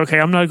 right? Like, okay,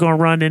 I'm not going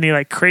to run any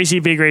like crazy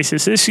big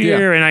races this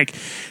year. Yeah. And like,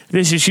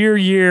 this is your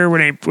year.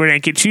 We're going to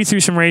get you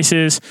through some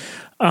races.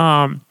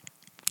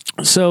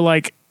 So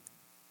like,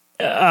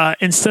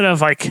 instead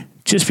of like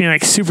just being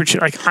like super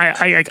chill, like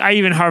I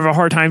even have a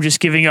hard time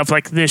just giving up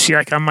like this year.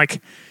 Like I'm like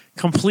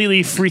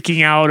completely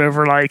freaking out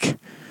over like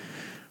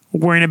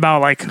worrying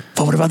about like,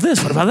 well, what about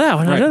this? What about that?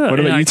 What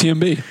about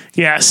UTMB?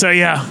 Yeah. So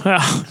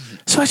yeah.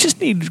 So I just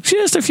need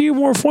just a few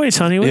more points,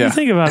 honey. What do you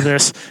think about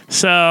this?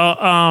 So,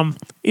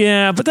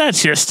 but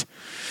that's just,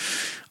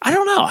 I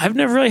don't know. I've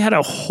never really had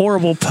a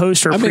horrible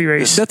post or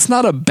pre-race. That's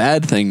not a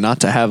bad thing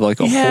not to have like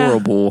a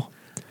horrible.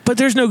 But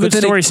there's no good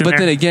stories in there. But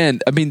then again,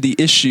 I mean, the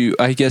issue,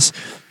 I guess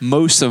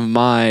most of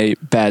my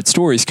bad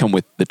stories come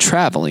with the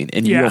traveling,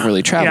 and you don't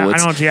really travel.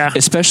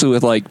 Especially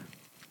with like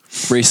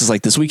races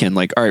like this weekend.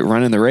 Like, all right,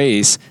 running the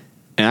race,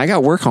 and I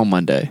got work on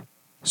Monday.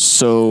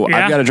 So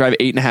I've got to drive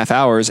 8.5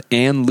 hours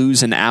and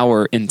lose an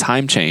hour in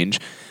time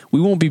change.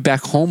 We won't be back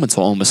home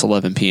until almost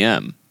 11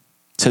 p.m.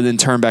 to then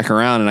turn back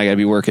around and I got to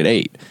be work at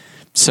 8.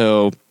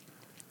 So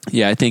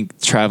yeah, I think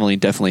traveling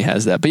definitely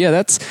has that. But yeah,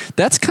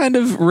 that's kind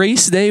of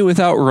race day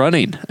without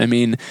running. I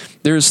mean,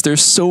 there's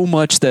so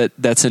much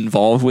that's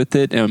involved with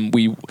it, and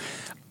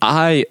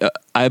I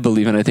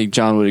believe, and I think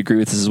John would agree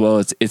with this as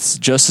well. It's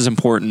just as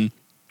important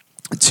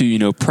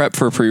to prep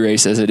for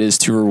pre-race as it is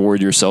to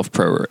reward yourself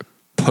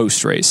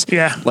post race.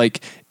 Yeah. Like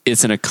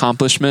it's an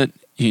accomplishment.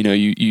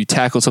 You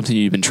tackled something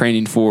you've been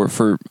training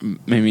for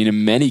maybe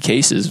in many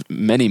cases,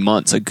 many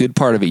months, a good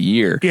part of a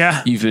year.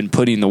 Yeah. You've been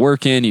putting the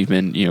work in, you've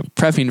been,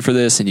 prepping for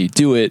this and you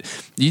do it.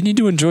 You need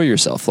to enjoy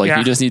yourself. Like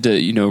you just need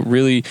to,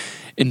 really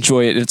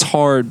enjoy it. It's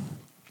hard.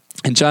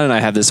 And John and I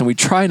have this, and we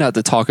try not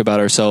to talk about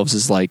ourselves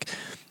as like,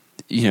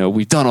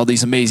 we've done all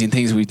these amazing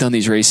things. We've done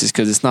these races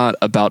because it's not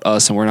about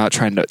us, and we're not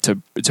trying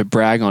to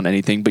brag on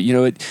anything. But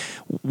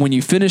when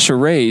you finish a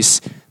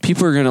race,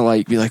 people are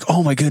gonna be like,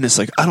 oh my goodness,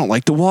 like I don't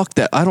like to walk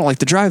that, I don't like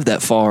to drive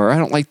that far, or I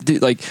don't like to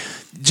do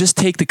just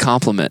take the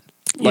compliment.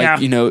 Just be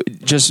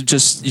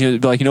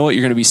like, you know what,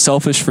 you're going to be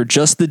selfish for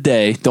just the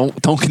day. Don't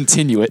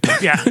continue it.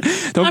 Yeah.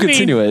 Don't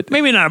continue it.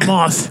 Maybe not a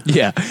month.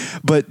 Yeah.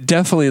 But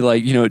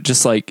definitely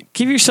just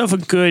give yourself a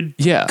good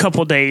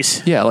couple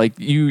days. Yeah. Like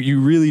you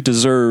really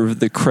deserve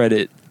the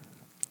credit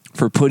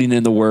for putting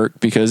in the work,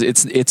 because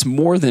it's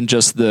more than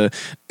just the,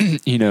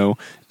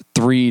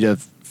 3 to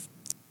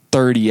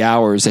 30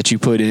 hours that you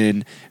put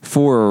in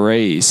for a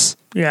race.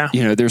 Yeah.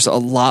 There's a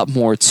lot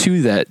more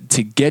to that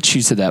to get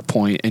you to that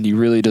point, and you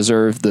really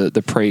deserve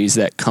the praise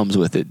that comes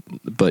with it.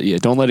 But yeah,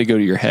 don't let it go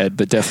to your head,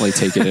 but definitely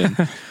take it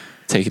in.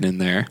 Take it in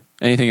there.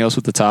 Anything else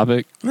with the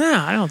topic? No,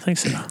 I don't think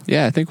so.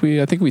 Yeah, I think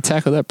we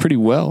tackled that pretty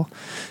well.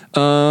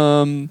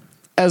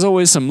 As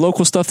always, some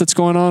local stuff that's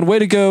going on. Way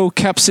to go,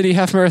 Cap City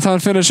Half Marathon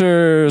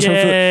finishers.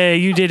 Yeah,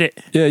 you did it.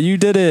 Yeah, you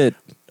did it.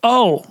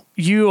 Oh,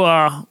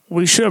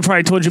 we should have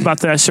probably told you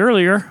about this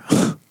earlier,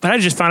 but I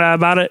just found out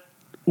about it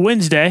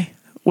Wednesday,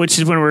 which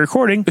is when we're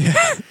recording.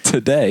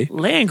 Today.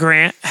 Land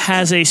Grant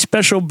has a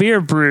special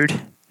beer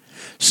brewed.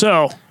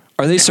 So,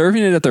 are they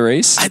serving it at the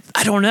race?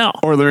 I don't know.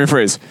 Or let me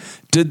rephrase.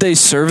 Did they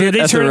serve it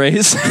at the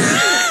race?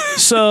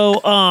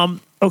 So,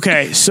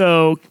 okay.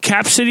 So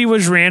Cap City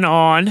was ran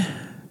on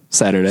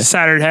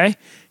Saturday.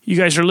 You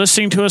guys are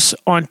listening to us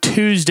on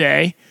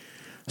Tuesday.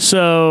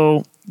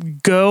 So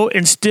go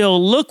and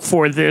still look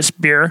for this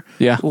beer.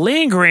 Yeah.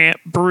 Land Grant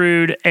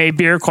brewed a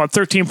beer called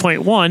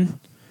 13.1.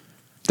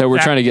 That we're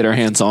trying to get our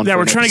hands on. That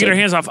we're trying to get our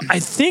hands off. I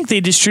think they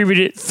distribute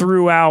it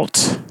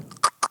throughout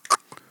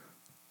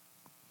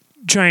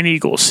Giant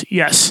Eagles.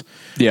 Yes.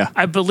 Yeah.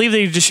 I believe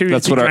they distribute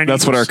it through Giant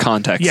Eagles. That's what our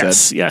contact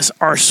said. Yes,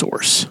 our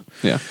source.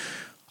 Yeah.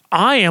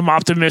 I am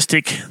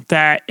optimistic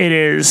that it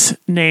is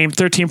named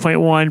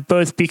 13.1,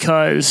 both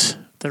because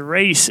the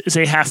race is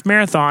a half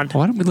marathon.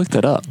 Why don't we look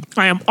that up?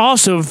 I am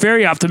also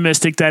very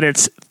optimistic that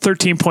it's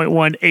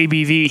 13.1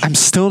 ABV. I'm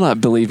still not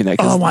believing that,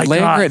 because Land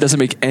Grant doesn't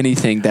make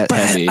anything that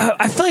heavy.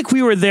 I feel like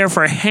we were there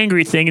for a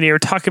hangry thing, and they were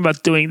talking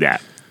about doing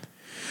that.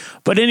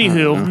 But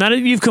anywho, now that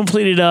you've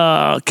completed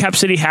Cap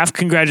City Half,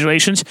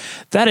 congratulations.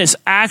 That is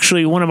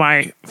actually one of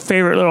my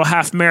favorite little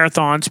half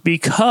marathons,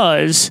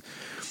 because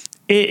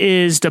it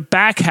is the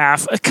back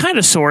half, kind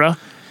of, sort of.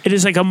 It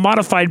is like a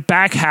modified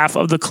back half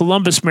of the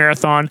Columbus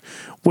Marathon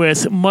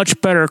with much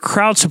better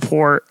crowd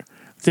support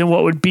than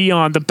what would be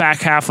on the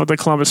back half of the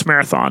Columbus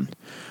Marathon.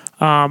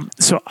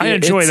 So I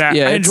enjoy that.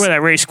 I enjoy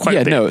that race quite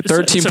a bit. No,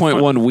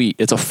 13.1 wheat.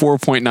 It's a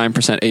 4.9%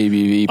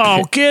 ABV.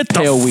 Oh, get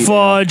the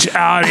fudge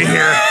out of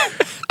here.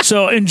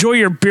 So enjoy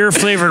your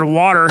beer-flavored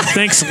water.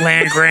 Thanks,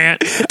 Land Grant.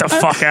 Get the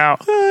fuck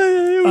out.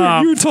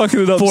 You were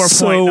talking it up 4.9.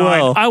 So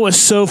well. I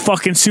was so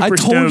fucking super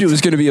stoked. I told you it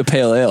was going to be a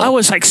pale ale. I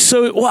was like, I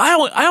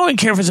don't even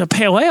care if it's a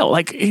pale ale.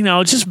 Like,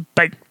 just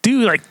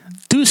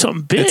do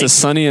something big. It's a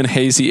sunny and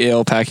hazy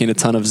ale packing a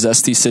ton of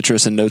zesty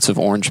citrus and notes of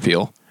orange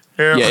peel.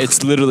 Ugh. Yeah,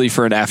 it's literally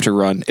for an after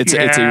run. It's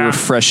a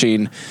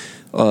refreshing.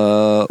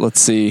 Let's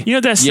see. You know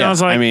what that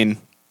sounds like? I mean,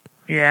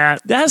 yeah,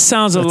 that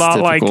sounds a lot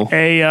typical. Like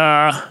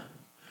a.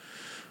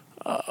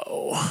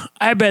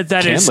 I bet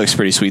that can looks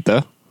pretty sweet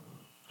though.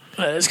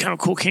 It's kind of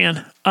a cool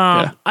can.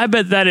 I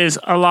bet that is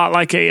a lot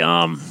like a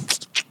kind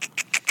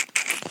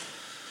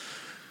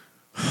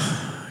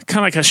of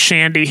like a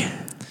shandy.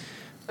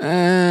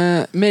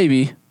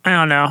 Maybe. I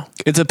don't know.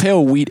 It's a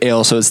pale wheat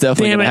ale, so it's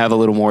definitely going to have a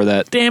little more of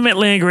that. Damn it,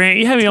 Land Grant.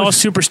 You have me all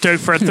super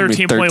stoked for a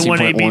 13.1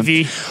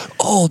 ABV.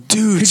 Oh,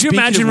 dude. Could you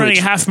imagine running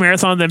a half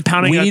marathon then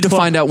pounding We need to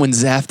find out when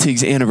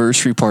Zaftig's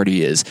anniversary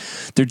party is.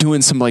 They're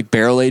doing some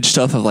barrel aged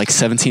stuff of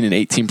 17 and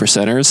 18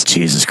 percenters.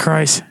 Jesus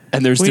Christ.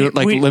 And there's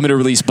limited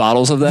release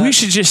bottles of that. We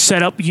should just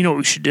set up, you know what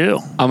we should do?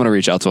 I'm going to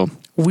reach out to them.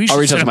 I'll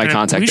reach out to my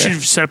contact there. We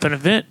should set up an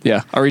event.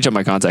 Yeah, I'll reach out to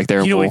my contact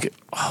there.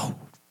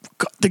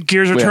 God, the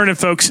gears are turning,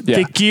 folks. Yeah.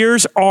 The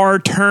gears are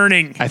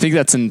turning. I think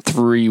that's in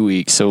 3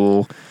 weeks, so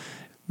we'll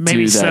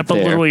maybe set up a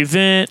little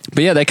event.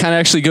 But yeah, that kind of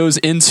actually goes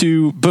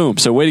into boom.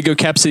 So way to go,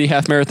 Cap City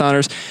Half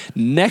Marathoners.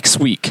 Next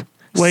week.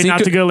 Way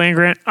not to go, Land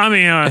Grant. I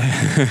mean,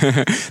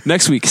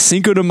 next week,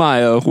 Cinco de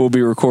Mayo, we'll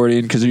be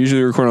recording, because we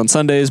usually record on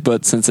Sundays,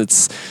 but since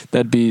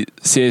that'd be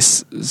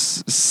Cies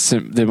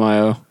de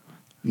Mayo.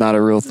 Not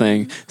a real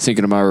thing.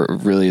 Cinco de Mayo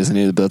really isn't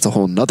either, but that's a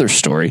whole nother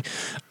story.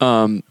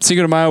 Cinco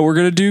de Mayo, we're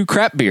going to do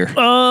crap beer.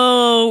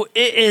 Oh,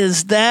 it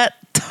is that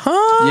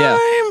time. Yeah.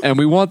 And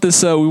we want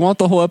this, we want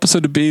the whole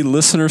episode to be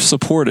listener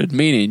supported,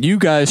 meaning you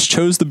guys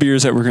chose the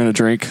beers that we're going to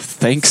drink.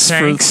 Thanks,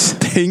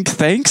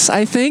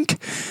 I think.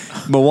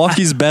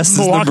 Milwaukee's best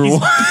is number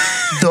one.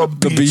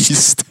 The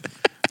Beast.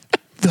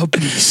 The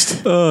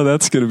Beast. Oh,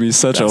 that's going to be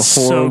that's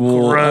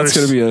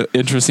going to be an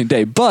interesting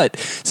day. But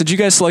since you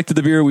guys selected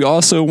the beer, we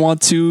also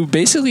want to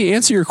basically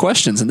answer your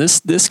questions. And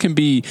this can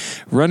be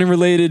running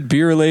related,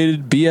 beer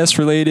related, BS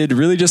related,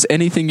 really just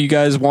anything you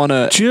guys want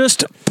to.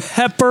 Just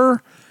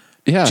pepper.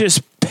 Yeah.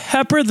 Just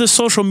pepper the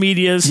social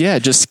medias. Yeah,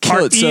 just kill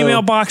our it.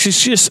 email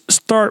boxes. Just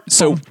start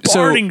So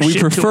bombarding we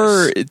shit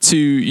prefer to us. to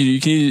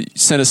you can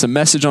send us a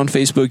message on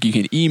Facebook. You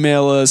can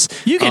email us.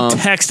 You can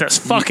text us.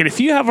 Fuck it. If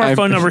you have our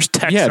phone numbers,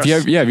 text us.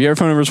 If you have our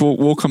phone numbers,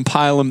 we'll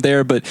compile them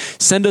there. But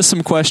send us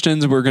some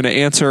questions. We're going to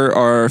answer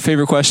our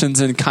favorite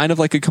questions in kind of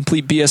like a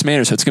complete BS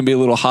manner. So it's going to be a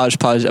little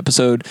hodgepodge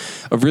episode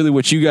of really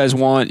what you guys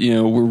want. You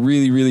know, we're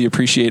really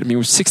appreciate. I mean,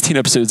 we're 16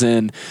 episodes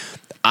in.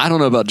 I don't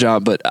know about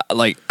John, but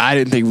like I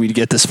didn't think we'd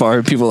get this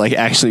far. People like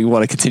actually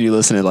want to continue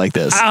listening like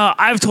this.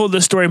 I've told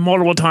this story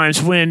multiple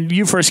times. When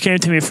you first came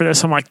to me for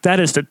this, I'm like, that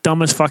is the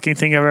dumbest fucking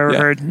thing I've ever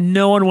heard.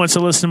 No one wants to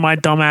listen to my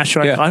dumbass.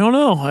 You're like, I don't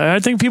know. I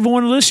think people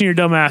want to listen to your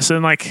dumbass.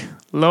 And like,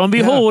 lo and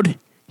behold,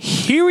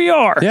 here we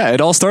are. Yeah, it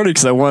all started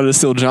because I wanted to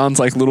steal John's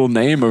like little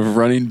name of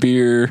Run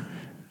Beer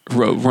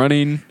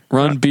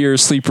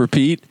Sleep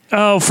Repeat.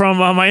 Oh, from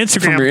my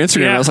Instagram. From your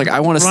Instagram. Yeah. I was like, I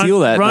want to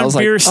steal that. And I was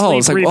like, we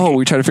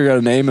tried to figure out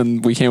a name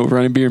and we came up with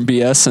Running Beer and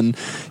BS. And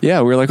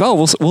yeah, we were like,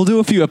 we'll do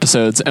a few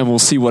episodes and we'll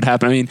see what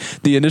happened. I mean,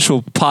 the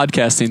initial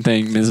podcasting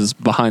thing, this is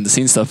behind the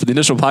scenes stuff, but the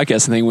initial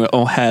podcasting thing, we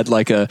had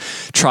like a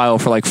trial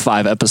for like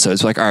 5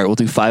 episodes. We're like, all right, we'll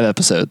do 5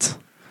 episodes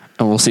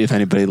and we'll see if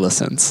anybody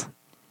listens.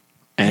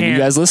 And you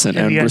guys listen,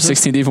 and we're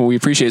 16 deep, and we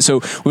appreciate it.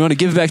 So we want to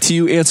give back to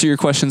you, answer your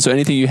questions. So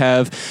anything you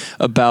have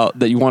about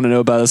that you want to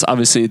know about us,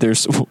 obviously,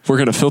 we're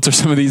going to filter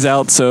some of these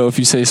out. So if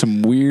you say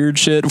some weird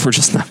shit, we're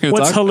just not going to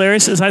talk. What's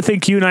hilarious is I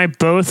think you and I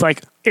both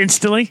like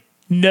instantly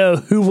know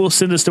who will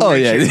send us the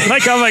weird shit.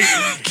 Like I'm like,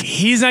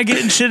 he's not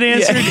getting shit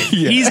answered.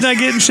 He's not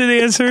getting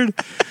shit answered.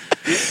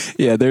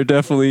 Yeah, they're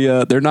definitely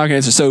they're not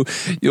going to answer. So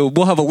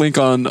we'll have a link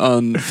on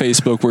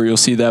Facebook where you'll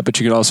see that, but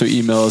you can also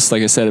email us,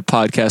 like I said, at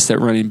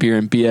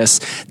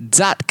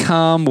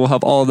podcast@runningbeerandbs.com. We'll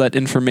have all of that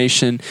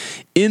information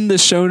in the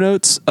show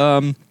notes.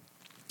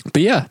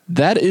 But yeah,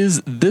 that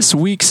is this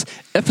week's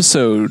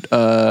episode.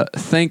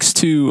 Thanks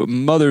to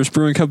Mother's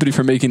Brewing Company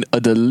for making a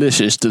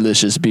delicious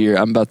beer.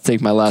 I'm about to take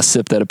my last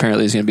sip that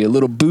apparently is going to be a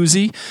little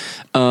boozy.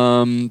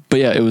 But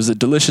yeah, it was a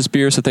delicious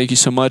beer, so thank you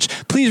so much.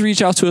 Please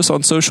reach out to us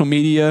on social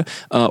media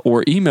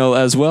or email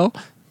as well.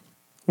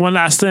 One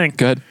last thing.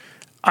 Go ahead.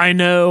 I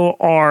know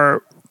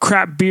our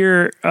crap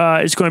beer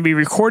is going to be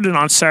recorded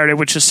on Saturday,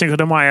 which is Cinco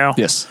de Mayo.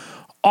 Yes.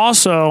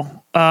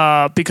 Also,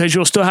 because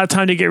you'll still have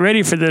time to get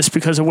ready for this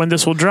because of when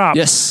this will drop.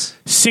 Yes.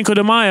 Cinco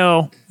de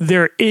Mayo,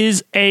 there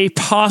is a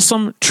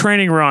possum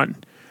training run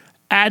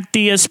at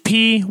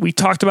DSP. We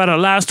talked about it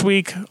last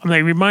week. I'm going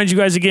to remind you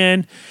guys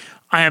again.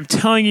 I am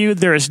telling you,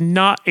 there is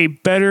not a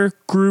better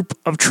group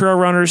of trail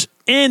runners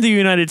in the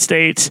United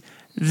States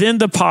than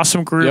the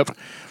Possum Group. Yep.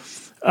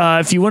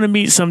 If you want to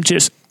meet some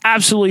just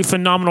absolutely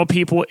phenomenal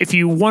people, if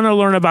you want to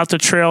learn about the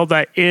trail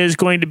that is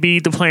going to be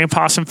the Playing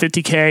Possum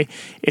 50K,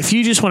 if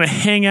you just want to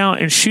hang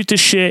out and shoot the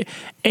shit,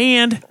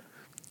 and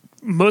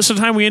most of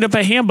the time we end up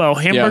at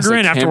Hamburger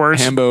Inn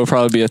afterwards. Hambo will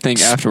probably be a thing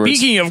afterwards.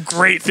 Speaking of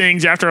great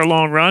things after a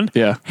long run,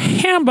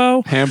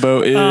 Hambo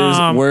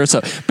is where it's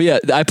up. But yeah,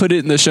 I put it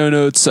in the show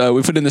notes.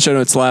 We put it in the show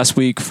notes last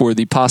week for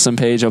the Possum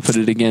page. I'll put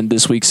it again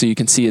this week so you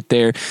can see it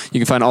there. You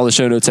can find all the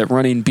show notes at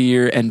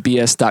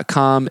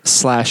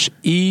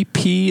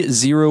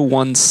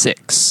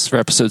runningbeerandbs.com/EP016 for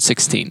episode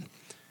 16.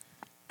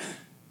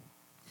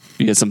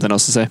 You had something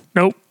else to say?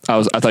 Nope.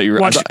 I thought you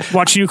were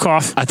watch you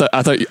cough.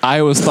 I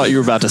always thought you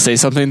were about to say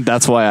something.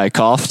 That's why I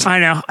coughed. I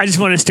know. I just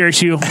want to stare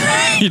at you.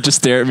 You just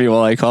stare at me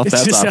while I cough. It's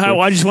That's just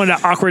awkward. I just wanted an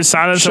awkward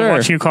silence of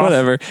watching you cough.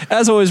 Whatever.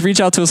 As always, reach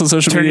out to us on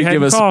social Turn media.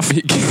 your head and cough.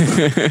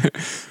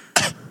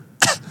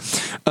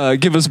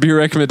 Give us beer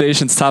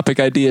recommendations, topic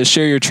ideas,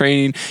 share your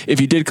training.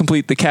 If you did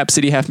complete the Cap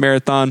City Half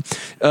Marathon,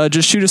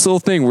 just shoot us a little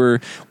thing. We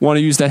want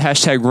to use that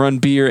hashtag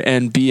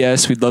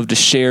RunBeerandBS. We'd love to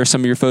share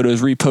some of your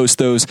photos, repost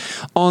those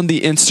on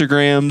the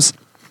Instagrams.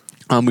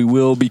 We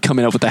will be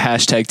coming up with a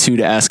hashtag too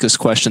to ask us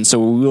questions. So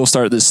we will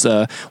start this.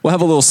 We'll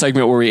have a little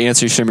segment where we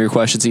answer some of your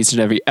questions each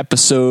and every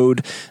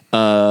episode.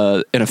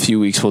 In a few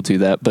weeks, we'll do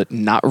that, but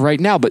not right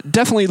now. But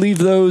definitely leave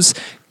those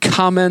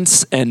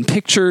comments and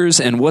pictures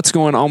and what's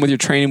going on with your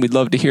training. We'd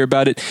love to hear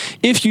about it.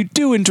 If you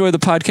do enjoy the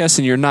podcast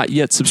and you're not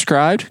yet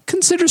subscribed,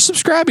 consider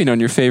subscribing on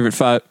your favorite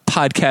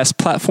podcast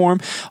platform.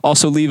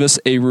 Also leave us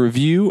a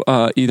review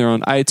either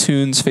on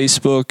iTunes,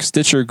 Facebook,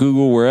 Stitcher,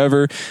 Google,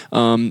 wherever.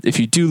 If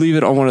you do leave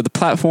it on one of the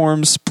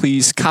platforms,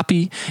 please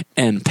copy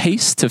and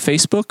paste to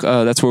Facebook.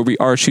 That's where we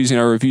are choosing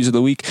our reviews of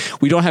the week.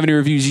 We don't have any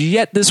reviews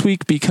yet this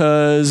week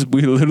because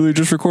we literally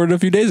just recorded a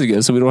few days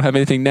ago, so we don't have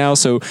anything now.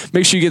 So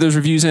make sure you get those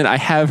reviews in. I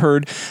have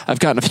heard I've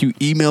gotten a few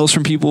emails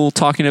from people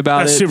talking about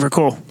That's it. super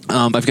cool.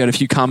 I've got a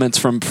few comments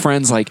from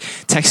friends like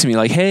texting me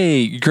like,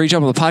 hey, great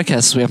job on the podcast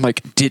this week. I'm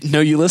like, didn't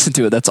know you listened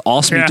to it. That's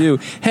awesome you do.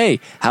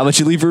 Hey, how about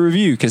you leave a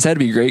review? Because that'd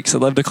be great because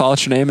I'd love to call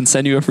out your name and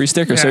send you a free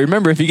sticker. So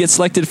remember, if you get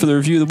selected for the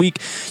review of the week,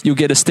 you'll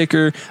get a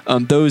sticker.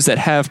 Those that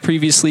have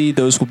previously,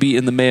 those will be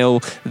in the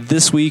mail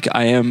this week.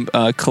 I am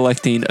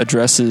collecting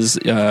addresses.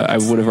 I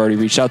would have already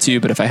reached out to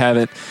you, but if I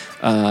haven't,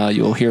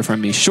 you'll hear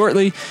from me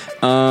shortly.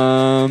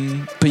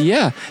 But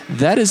yeah,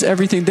 that is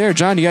everything there.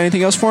 John, you got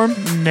anything else for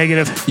him?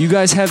 Negative. You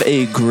guys have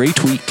a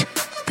great week.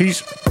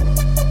 Peace.